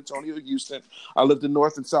in San Antonio, Houston. I lived in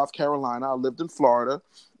North and South Carolina. I lived in Florida.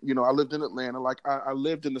 I lived in Atlanta. Like I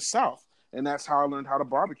lived in the South. And that's how I learned how to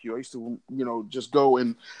barbecue. I used to, just go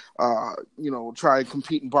and, try and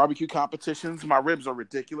compete in barbecue competitions. My ribs are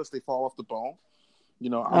ridiculous. They fall off the bone.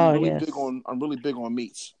 I'm really big on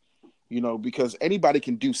meats, because anybody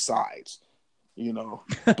can do sides,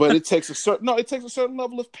 but it takes a certain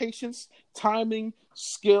level of patience, timing,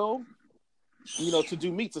 skill, to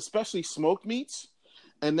do meats, especially smoked meats.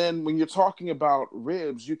 And then when you're talking about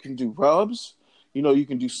ribs, you can do rubs. You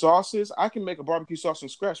can do sauces. I can make a barbecue sauce from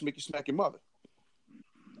scratch and make you smack your mother.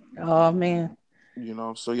 Oh man.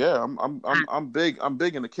 So yeah, I'm big. I'm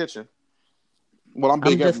big in the kitchen. Well, I'm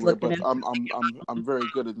big everywhere, but I'm very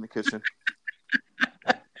good in the kitchen.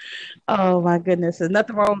 Oh my goodness. There's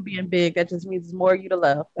nothing wrong with being big. That just means there's more of you to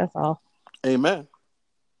love. That's all. Amen.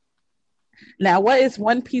 Now, what is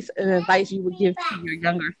one piece of advice you would give to your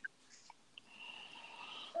younger?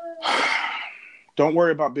 Don't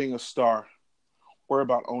worry about being a star. Worry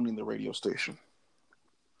about owning the radio station.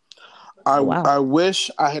 I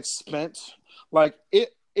wish I had spent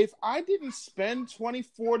if I didn't spend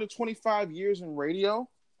 24 to 25 years in radio,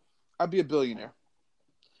 I'd be a billionaire.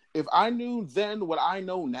 If I knew then what I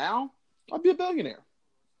know now, I'd be a billionaire.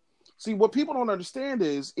 See, what people don't understand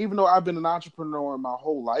is, even though I've been an entrepreneur my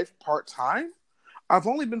whole life, part-time, I've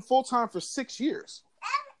only been full-time for 6 years.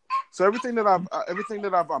 So everything that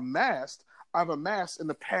I've amassed, I've amassed in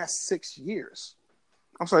the past 6 years.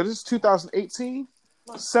 I'm sorry, this is 2018?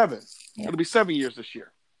 7. Yeah. It'll be 7 years this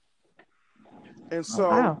year. And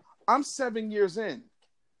so I'm 7 years in,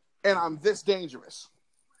 and I'm this dangerous.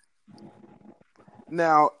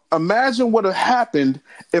 Now, imagine what would have happened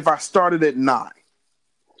if I started at 9.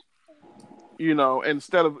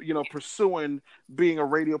 Instead of, pursuing being a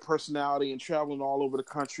radio personality and traveling all over the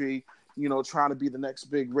country, trying to be the next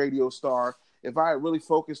big radio star. If I had really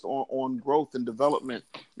focused on growth and development,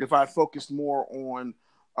 if I focused more on,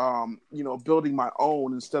 building my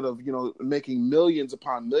own instead of, making millions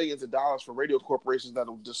upon millions of dollars for radio corporations that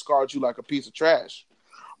will discard you like a piece of trash.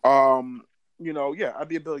 I'd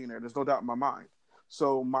be a billionaire. There's no doubt in my mind.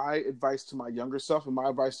 So my advice to my younger self and my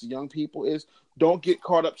advice to young people is don't get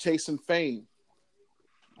caught up chasing fame.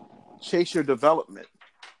 Chase your development.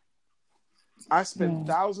 I spend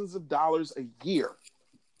thousands of dollars a year,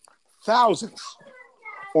 thousands,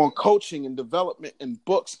 on coaching and development and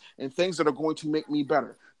books and things that are going to make me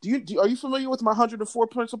better. Are you familiar with my 104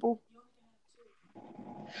 principle?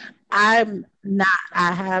 I'm not.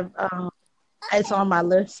 I have it's on my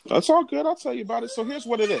list. That's all good. I'll tell you about it. So here's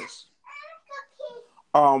what it is.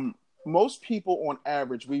 Most people on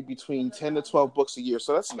average read between 10 to 12 books a year.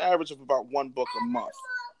 So that's an average of about 1 book a month.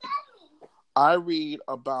 I read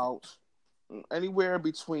about anywhere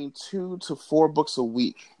between 2 to 4 books a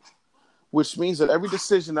week, which means that every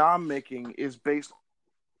decision that I'm making is based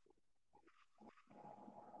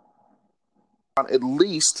on at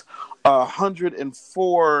least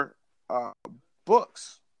 104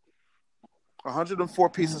 books, 104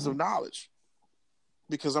 pieces of knowledge,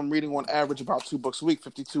 because I'm reading on average about 2 books a week,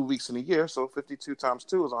 52 weeks in a year. So 52 times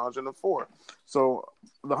 2 is 104. So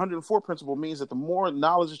the 104 principle means that the more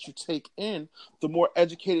knowledge that you take in, the more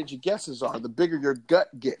educated your guesses are, the bigger your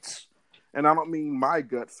gut gets. And I don't mean my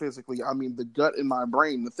gut physically. I mean the gut in my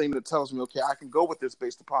brain, the thing that tells me, okay, I can go with this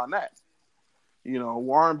based upon that.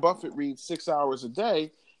 Warren Buffett reads 6 hours a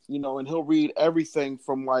day, and he'll read everything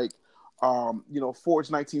from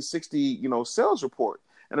Ford's 1960, sales report.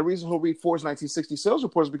 And the reason he'll read Ford's 1960 sales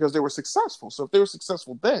report is because they were successful. So if they were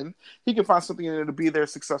successful then, he can find something in there to be there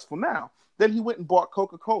successful now. Then he went and bought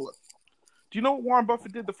Coca-Cola. Do you know what Warren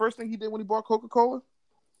Buffett did? The first thing he did when he bought Coca-Cola?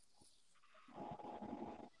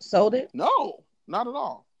 Sold it? No, not at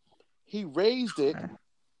all. He raised it.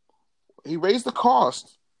 He raised the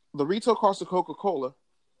cost, the retail cost of Coca-Cola,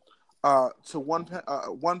 to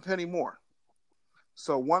 1 penny more.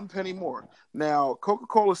 So 1 penny more. Now,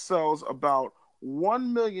 Coca-Cola sells about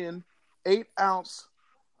 1 million 8-ounce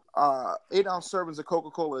servings of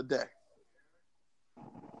Coca-Cola a day.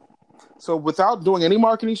 So without doing any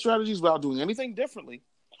marketing strategies, without doing anything differently,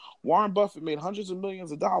 Warren Buffett made hundreds of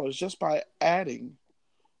millions of dollars just by adding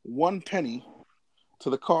 1 penny to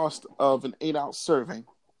the cost of an 8-ounce serving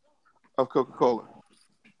of Coca-Cola.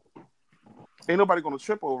 Ain't nobody going to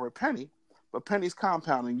trip over a penny, but pennies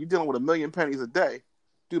compounding. You're dealing with 1 million pennies a day.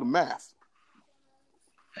 Do the math.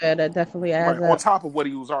 Yeah, that definitely adds up. On top of what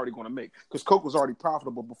he was already going to make, because Coke was already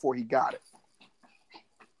profitable before he got it.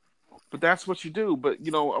 But that's what you do. But,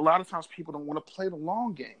 a lot of times people don't want to play the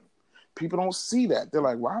long game. People don't see that. They're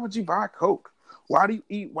like, why would you buy Coke? Why do you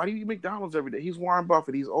eat McDonald's every day? He's Warren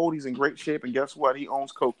Buffett. He's old. He's in great shape. And guess what? He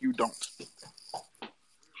owns Coke. You don't.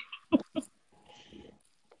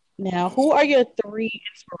 Now, who are your 3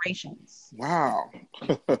 inspirations? Wow.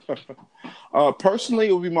 Personally,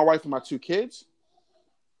 it would be my wife and my 2 kids.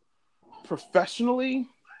 Professionally,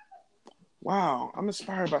 wow, I'm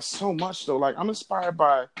inspired by so much though. Like I'm inspired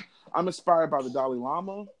by the Dalai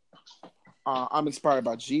Lama. I'm inspired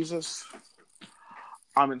by Jesus.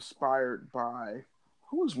 I'm inspired by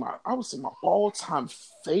I would say my all-time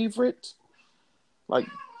favorite like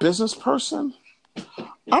business person,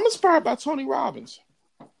 I'm inspired by Tony Robbins.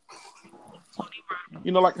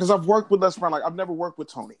 You know, like, because I've worked with Les Brown. Like, I've never worked with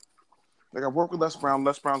Tony. Like, I've worked with Les Brown.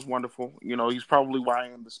 Les Brown's wonderful. You know, he's probably why I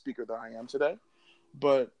am the speaker that I am today.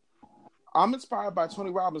 But I'm inspired by Tony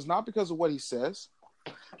Robbins, not because of what he says,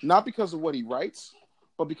 not because of what he writes,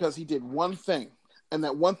 but because he did one thing. And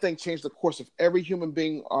that one thing changed the course of every human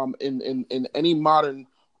being in any modern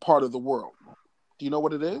part of the world. Do you know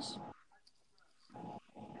what it is?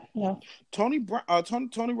 Yeah. Tony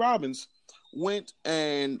Robbins went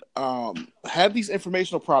and had these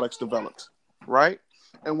informational products developed, right?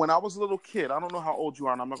 And when I was a little kid, I don't know how old you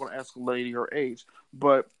are, and I'm not going to ask a lady her age,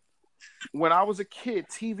 but when I was a kid,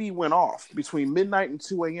 TV went off between midnight and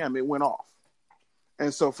 2 a.m. It went off,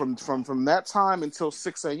 and so from that time until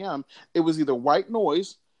 6 a.m., it was either white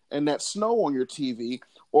noise and that snow on your TV,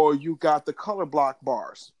 or you got the color block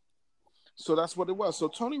bars. So that's what it was. So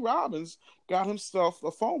Tony Robbins got himself a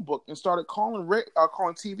phone book and started calling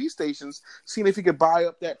TV stations, seeing if he could buy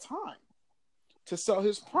up that time to sell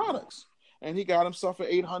his products. And he got himself an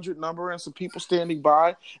 800 number and some people standing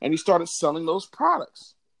by, and he started selling those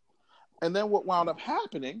products. And then what wound up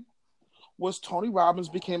happening was Tony Robbins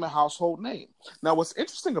became a household name. Now, what's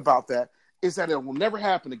interesting about that is that it will never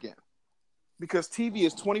happen again, because TV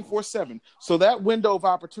is 24/7. So that window of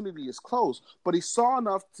opportunity is closed. But he saw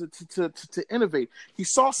enough to innovate. He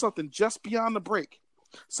saw something just beyond the break,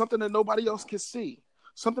 something that nobody else could see,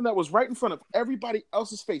 something that was right in front of everybody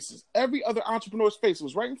else's faces. Every other entrepreneur's face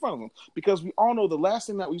was right in front of them, because we all know the last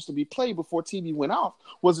thing that used to be played before TV went off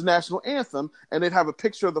was the national anthem, and they'd have a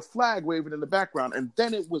picture of the flag waving in the background, and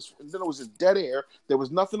then it was just dead air. There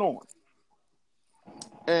was nothing on.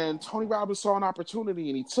 And Tony Robbins saw an opportunity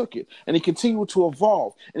and he took it, and he continued to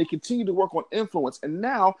evolve, and he continued to work on influence. And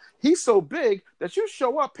now he's so big that you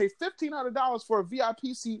show up, pay $1,500 for a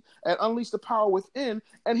VIP seat at Unleash the Power Within,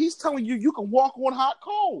 and he's telling you you can walk on hot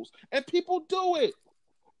coals, and people do it.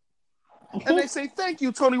 And they say, "Thank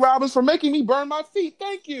you, Tony Robbins, for making me burn my feet.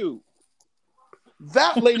 Thank you."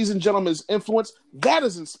 That, ladies and gentlemen, is influence. That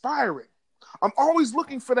is inspiring. I'm always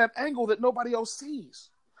looking for that angle that nobody else sees.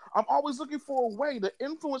 I'm always looking for a way to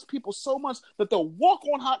influence people so much that they'll walk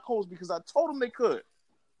on hot coals because I told them they could.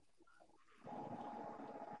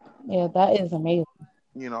 Yeah, that is amazing.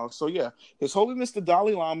 You know, so yeah, His Holiness the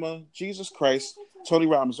Dalai Lama, Jesus Christ, Tony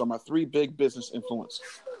Robbins are my three big business influences.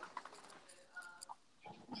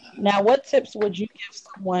 Now, what tips would you give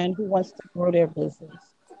someone who wants to grow their business?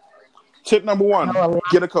 Tip number one,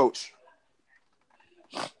 get a coach.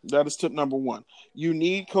 That is tip number one. You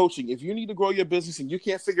need coaching. If you need to grow your business and you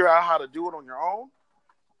can't figure out how to do it on your own,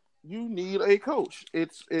 you need a coach.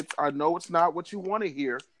 I know it's not what you want to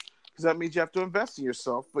hear, because that means you have to invest in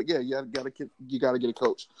yourself. But yeah, you got to get a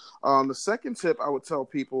coach. The second tip I would tell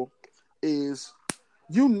people is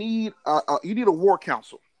you need a war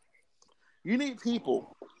council. You need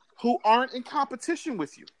people who aren't in competition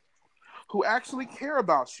with you, who actually care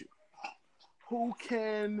about you, who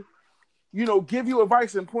can, give you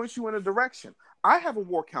advice and point you in a direction. I have a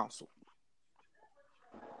war council,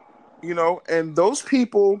 and those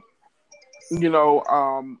people,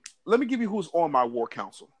 let me give you who's on my war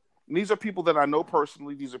council. And these are people that I know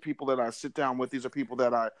personally. These are people that I sit down with. These are people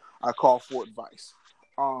that I call for advice.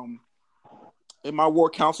 In my war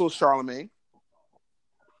council is Charlemagne.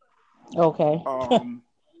 Okay.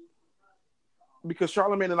 Because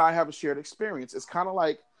Charlemagne and I have a shared experience. It's kind of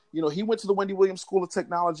like, he went to the Wendy Williams School of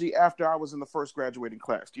Technology after I was in the first graduating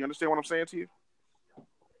class. Do you understand what I'm saying to you?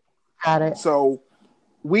 Got it. So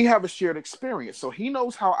we have a shared experience. So he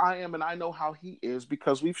knows how I am and I know how he is,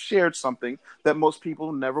 because we've shared something that most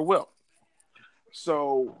people never will.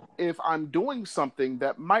 So if I'm doing something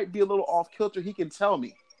that might be a little off kilter, he can tell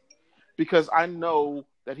me, because I know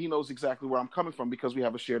that he knows exactly where I'm coming from, because we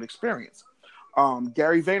have a shared experience.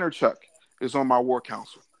 Gary Vaynerchuk is on my war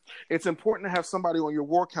council. It's important to have somebody on your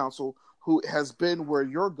war council who has been where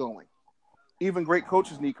you're going. Even great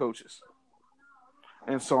coaches need coaches.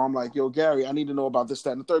 And so I'm like, yo, Gary, I need to know about this,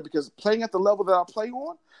 that, and the third, because playing at the level that I play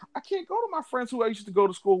on, I can't go to my friends who I used to go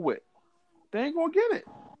to school with. They ain't going to get it.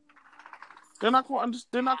 They're not going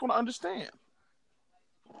to understand.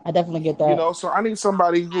 I definitely get that. So I need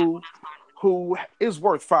somebody who is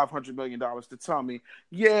worth $500 million to tell me,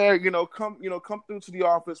 yeah, come through to the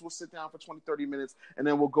office. We'll sit down for 20, 30 minutes, and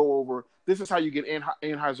then we'll go over, this is how you get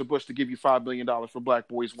Anheuser-Busch to give you $5 billion for Black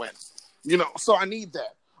Boys Win. So I need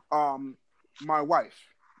that. My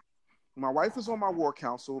wife is on my war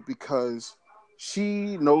council because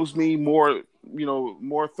she knows me more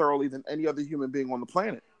thoroughly than any other human being on the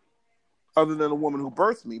planet, other than the woman who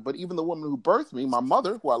birthed me. But even the woman who birthed me, my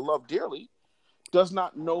mother, who I love dearly, does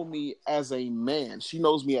not know me as a man. She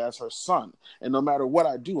knows me as her son. And no matter what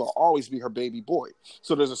I do, I'll always be her baby boy.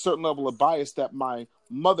 So there's a certain level of bias that my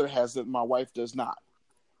mother has that my wife does not.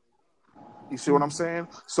 You see what I'm saying?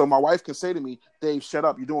 So my wife can say to me, Dave, shut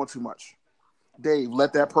up. You're doing too much. Dave,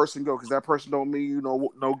 let that person go because that person don't mean you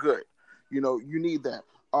no good. You know, you need that.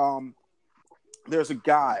 There's a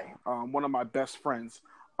guy, one of my best friends,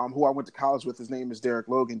 who I went to college with. His name is Derek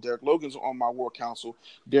Logan. Derek Logan's on my war council.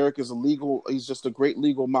 Derek is he's just a great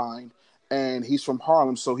legal mind, and he's from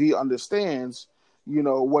Harlem, so he understands, you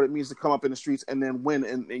know, what it means to come up in the streets and then win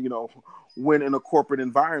in a corporate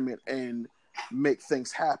environment and make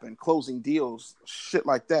things happen, closing deals, shit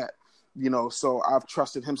like that. You know, so I've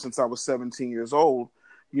trusted him since I was 17 years old.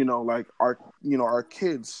 You know, like our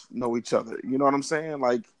kids know each other. You know what I'm saying?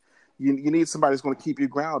 Like, you need somebody that's going to keep you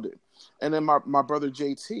grounded. And then my brother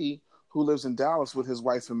JT, who lives in Dallas with his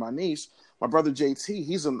wife and my niece, my brother JT,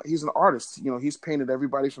 he's an artist. You know, he's painted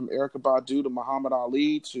everybody from Erykah Badu to Muhammad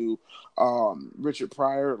Ali to Richard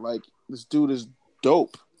Pryor. Like, this dude is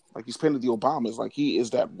dope. Like, he's painted the Obamas. Like, he is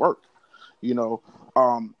that work. You know,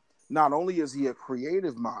 not only is he a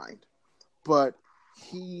creative mind, but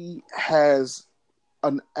he has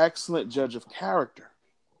an excellent judge of character.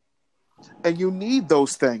 And you need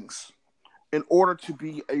those things in order to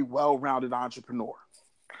be a well-rounded entrepreneur.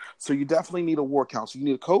 So you definitely need a war council. You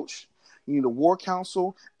need a coach, you need a war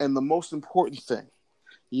council, and the most important thing,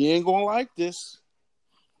 you ain't going to like this,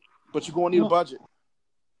 but you're going to need a budget.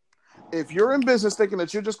 If you're in business thinking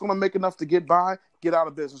that you're just going to make enough to get by, get out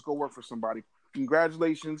of business, go work for somebody.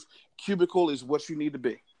 Congratulations. Cubicle is what you need to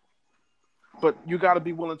be. But you got to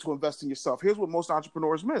be willing to invest in yourself. Here's what most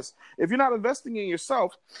entrepreneurs miss. If you're not investing in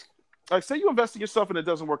yourself, like say you invest in yourself and it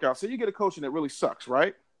doesn't work out. Say you get a coach and it really sucks,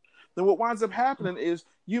 right? Then what winds up happening is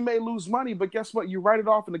you may lose money, but guess what? You write it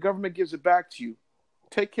off and the government gives it back to you.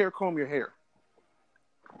 Take care, comb your hair.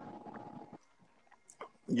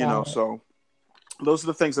 You know, so those are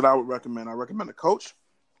the things that I would recommend. I recommend a coach,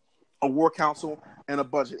 a war council, and a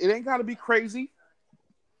budget. It ain't got to be crazy,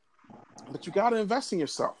 but you got to invest in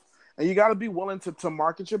yourself. And you got to be willing to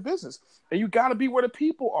market your business. And you got to be where the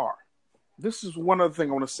people are. This is one other thing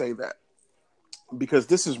I want to say that, because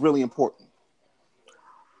this is really important.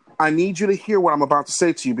 I need you to hear what I'm about to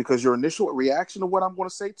say to you, because your initial reaction to what I'm going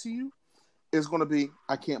to say to you is going to be,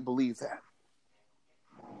 I can't believe that.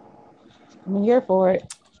 I'm here for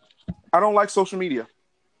it. I don't like social media.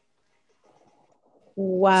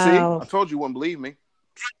 Wow. See, I told you wouldn't believe me.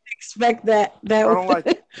 Expect that. I don't like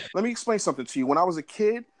it. Let me explain something to you. When I was a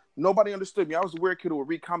kid, nobody understood me. I was the weird kid who would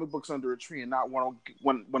read comic books under a tree and not want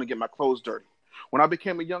to get my clothes dirty. When I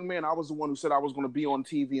became a young man, I was the one who said I was going to be on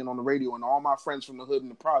TV and on the radio, and all my friends from the hood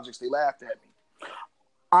and the projects, they laughed at me.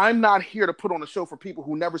 I'm not here to put on a show for people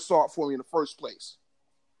who never saw it for me in the first place.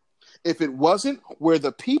 If it wasn't where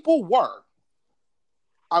the people were,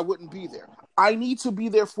 I wouldn't be there. I need to be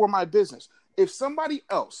there for my business. If somebody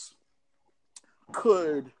else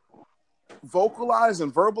could vocalize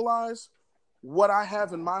and verbalize what I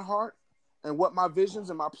have in my heart and what my visions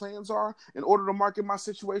and my plans are in order to market my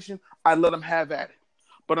situation, I let them have at it.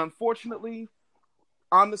 But unfortunately,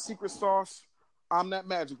 I'm the secret sauce. I'm that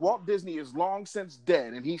magic. Walt Disney is long since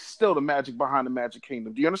dead, and he's still the magic behind the Magic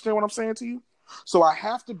Kingdom. Do you understand what I'm saying to you? So I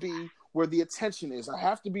have to be where the attention is. I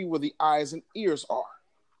have to be where the eyes and ears are.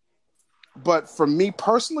 But for me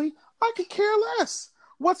personally, I could care less.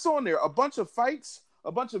 What's on there? A bunch of fights,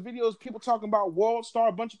 a bunch of videos, people talking about World Star,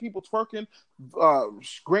 a bunch of people twerking,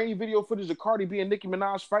 grainy video footage of Cardi B and Nicki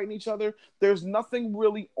Minaj fighting each other. There's nothing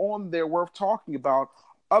really on there worth talking about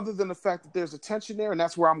other than the fact that there's attention there, and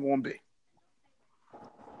that's where I'm going to be.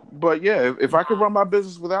 But yeah, if I could run my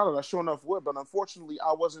business without it, I sure enough would. But unfortunately,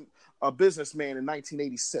 I wasn't a businessman in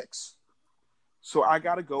 1986. So I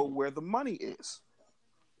got to go where the money is.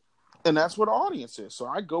 And that's where the audience is. So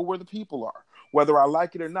I go where the people are, whether I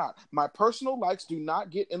like it or not. My personal likes do not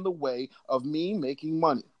get in the way of me making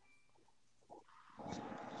money.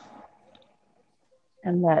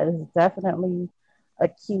 And that is definitely a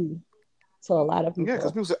key to a lot of people. Yeah,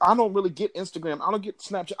 because people say, I don't really get Instagram. I don't get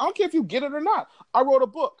Snapchat. I don't care if you get it or not. I wrote a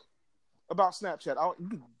book about Snapchat.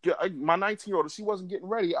 My 19-year-old, if she wasn't getting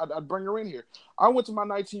ready, I'd bring her in here. I went to my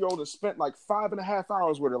 19-year-old and spent like 5.5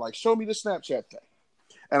 hours with her, like, show me the Snapchat thing.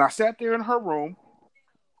 And I sat there in her room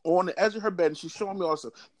on the edge of her bed, and she's showing me all this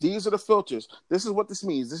stuff. These are the filters. This is what this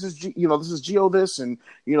means. This is, this is Geo this, and,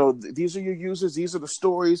 these are your users. These are the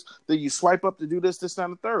stories that you swipe up to do this, that,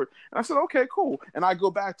 and the third. And I said, okay, cool. And I go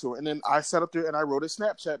back to her. And then I sat up there and I wrote a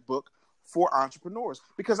Snapchat book for entrepreneurs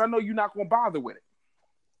because I know you're not going to bother with it.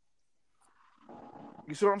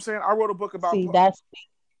 You see what I'm saying? I wrote a book about... See,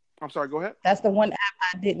 I'm sorry, go ahead. That's the one app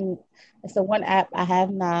I didn't. It's the one app I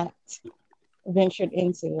have not ventured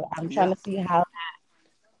into. I'm trying to see how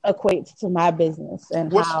that equates to my business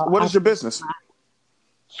and what is your business?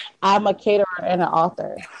 I'm a caterer and an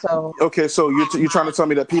author. So okay, so you're trying to tell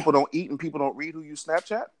me that people don't eat and people don't read who use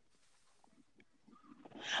Snapchat?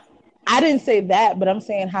 I didn't say that, but I'm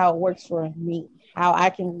saying how it works for me, how I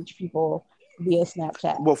can reach people via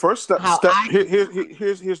Snapchat. Well, first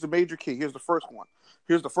here's the major key. Here's the first one.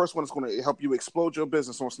 Here's the first one that's going to help you explode your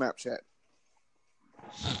business on Snapchat.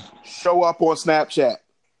 Show up on Snapchat.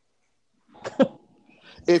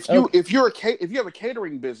 If you have a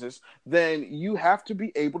catering business, then you have to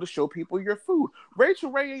be able to show people your food.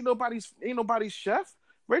 Rachel Ray ain't nobody's chef.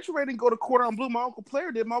 Rachel Ray didn't go to Cordon Bleu. My Uncle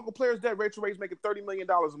Player did. My Uncle Player's dead. Rachel Ray's making $30 million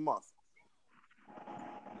a month.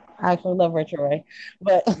 I actually love Rachel Ray,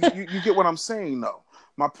 but you get what I'm saying, though.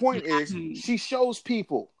 My point is, she shows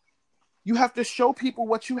people. You have to show people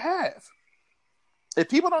what you have. If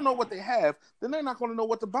people don't know what they have, then they're not going to know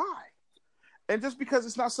what to buy. And just because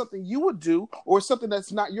it's not something you would do or something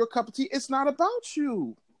that's not your cup of tea, it's not about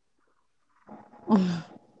you.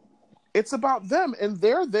 It's about them, and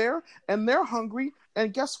they're there, and they're hungry.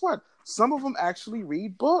 And guess what? Some of them actually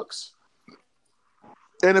read books.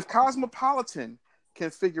 And if Cosmopolitan can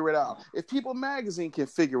figure it out, if People Magazine can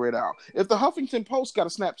figure it out, if the Huffington Post got a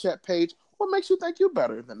Snapchat page, what makes you think you're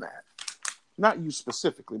better than that? Not you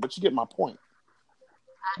specifically, but you get my point.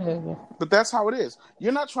 But that's how it is.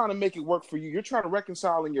 You're not trying to make it work for you. You're trying to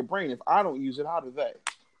reconcile in your brain. If I don't use it, how do they?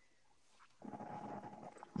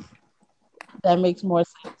 That makes more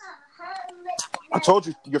sense. I told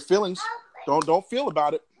you, your feelings. Don't feel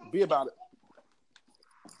about it. Be about it.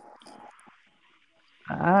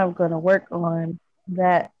 I'm gonna work on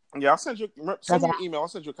that. Yeah, send me an email. I'll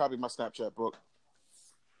send you a copy of my Snapchat book.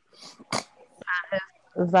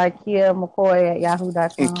 Zakia McCoy at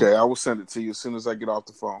yahoo.com. Okay, I will send it to you as soon as I get off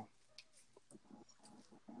the phone.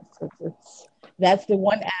 That's the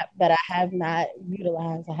one app that I have not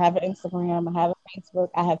utilized. I have an Instagram, I have a Facebook,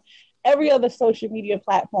 I have every other social media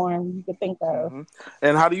platform you could think of. Mm-hmm.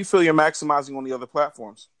 And how do you feel you're maximizing on the other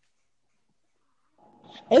platforms?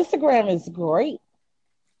 Instagram is great.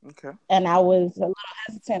 Okay. And I was a little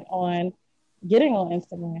hesitant on getting on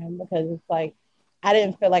Instagram because it's like I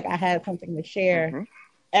didn't feel like I had something to share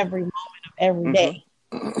every moment of every day.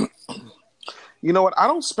 You know what? I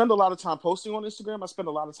don't spend a lot of time posting on Instagram. I spend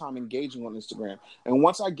a lot of time engaging on Instagram. And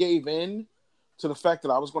once I gave in to the fact that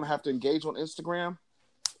I was going to have to engage on Instagram,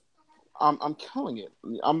 I'm killing it.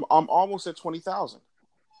 I'm almost at 20,000.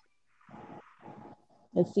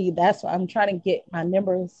 And see, that's why I'm trying to get my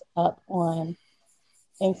numbers up on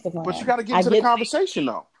Instagram. But you got to get into the conversation,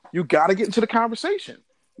 though. You got to get into the conversation.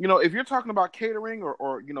 You know, if you're talking about catering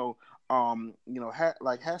or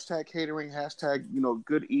like hashtag catering, hashtag,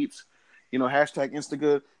 good eats, hashtag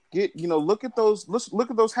Instagood, look at those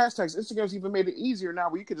hashtags. Instagram's even made it easier now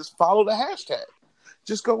where you can just follow the hashtag.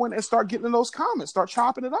 Just go in and start getting in those comments, start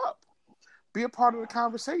chopping it up. Be a part of the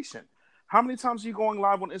conversation. How many times are you going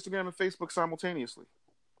live on Instagram and Facebook simultaneously?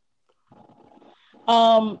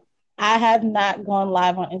 I have not gone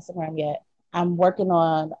live on Instagram yet. I'm working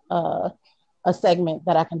on a segment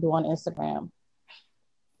that I can do on Instagram.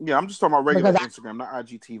 Yeah, I'm just talking about regular Instagram, not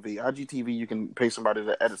IGTV. IGTV, you can pay somebody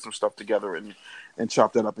to edit some stuff together and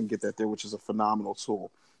chop that up and get that there, which is a phenomenal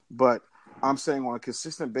tool. But I'm saying on a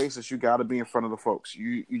consistent basis, you got to be in front of the folks.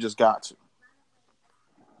 You just got to.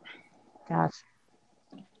 Gosh.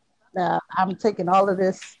 I'm taking all of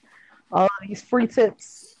these free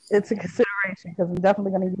tips into consideration because I'm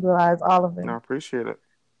definitely going to utilize all of them. I appreciate it.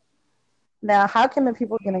 Now, how can the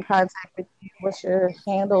people get in contact with you? What's your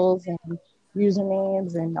handles and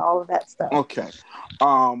usernames and all of that stuff? Okay.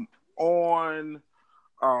 On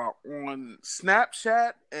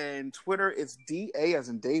Snapchat and Twitter, it's DA as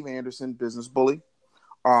in Dave Anderson, Business Bully.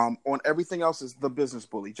 On everything else, is The Business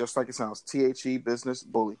Bully, just like it sounds. THE Business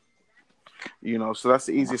Bully. So that's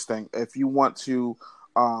the easiest thing. If you want to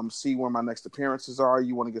see where my next appearances are,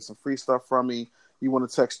 you want to get some free stuff from me, you want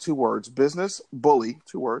to text 2 words, Business Bully,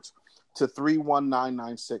 2 words, to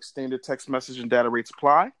 31996. Standard text message and data rates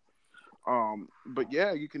apply. But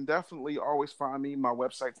yeah, you can definitely always find me. My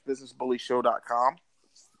website's businessbullyshow.com.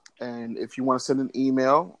 And if you want to send an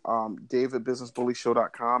email,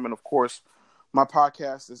 Dave@businessbullyshow.com. And of course, my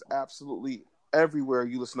podcast is absolutely everywhere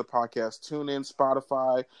you listen to podcasts. TuneIn,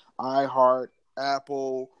 Spotify, iHeart,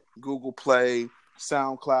 Apple, Google Play,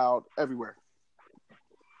 SoundCloud, everywhere.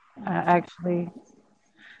 I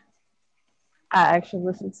actually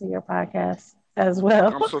listen to your podcast as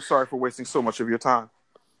well. I'm so sorry for wasting so much of your time.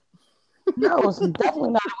 No, it's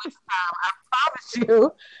definitely not a waste of time. I promise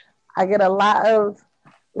you. I get a lot of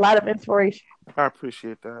a lot of inspiration. I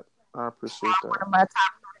appreciate that. I appreciate that. One of my top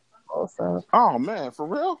people. So. Oh man, for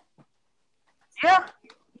real? Yeah.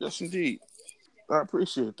 Yes, indeed. I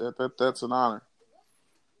appreciate that. That's an honor.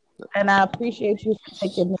 And I appreciate you for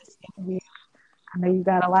taking this interview. I know you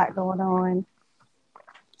got a lot going on.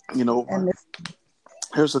 You know,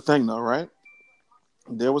 here's the thing, though, right?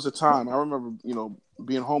 There was a time I remember,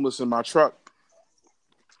 being homeless in my truck,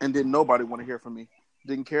 and didn't nobody want to hear from me.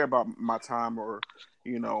 Didn't care about my time or,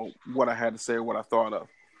 what I had to say or what I thought of.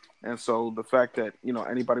 And so the fact that,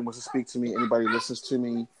 anybody wants to speak to me, anybody listens to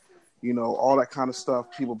me, all that kind of stuff.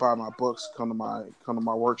 People buy my books, come to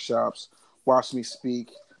my workshops, watch me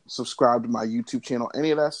speak, subscribe to my YouTube channel,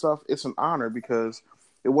 any of that stuff. It's an honor because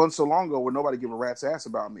it wasn't so long ago where nobody gave a rat's ass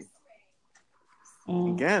about me.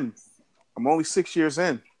 Again, I'm only 6 years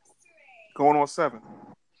in, going on 7.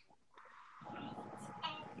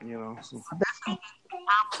 So.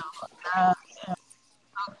 I'm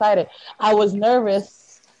excited. I was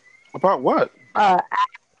nervous. About what? I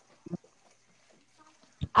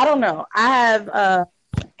don't know. I have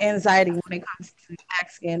anxiety when it comes to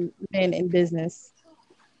asking men in business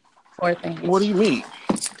for things. What do you mean?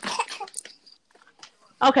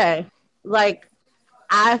 Okay, like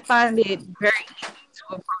I find it very easy to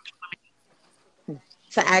approach women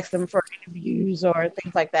to ask them for interviews or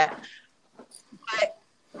things like that. But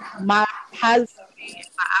my positivity and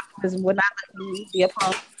my optimism would not let me be a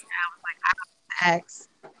problem. I was like, I have to ask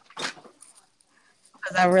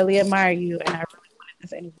because I really admire you and I really wanted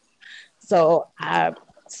this interview. So I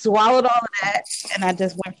swallowed all of that and I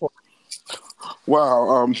just went for it.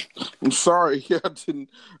 Wow. I'm sorry. I didn't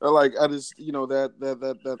I just,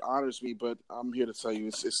 that honors me, but I'm here to tell you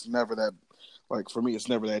it's never that, for me, it's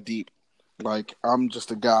never that deep. I'm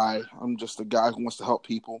just a guy who wants to help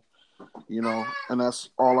people, and that's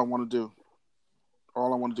all I want to do.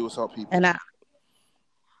 All I want to do is help people.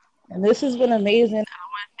 And this has been amazing. I want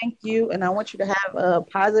to thank you, and I want you to have a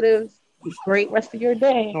positive, great rest of your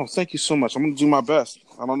day. Oh, thank you so much. I'm going to do my best.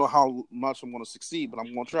 I don't know how much I'm going to succeed, but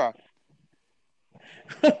I'm going to try.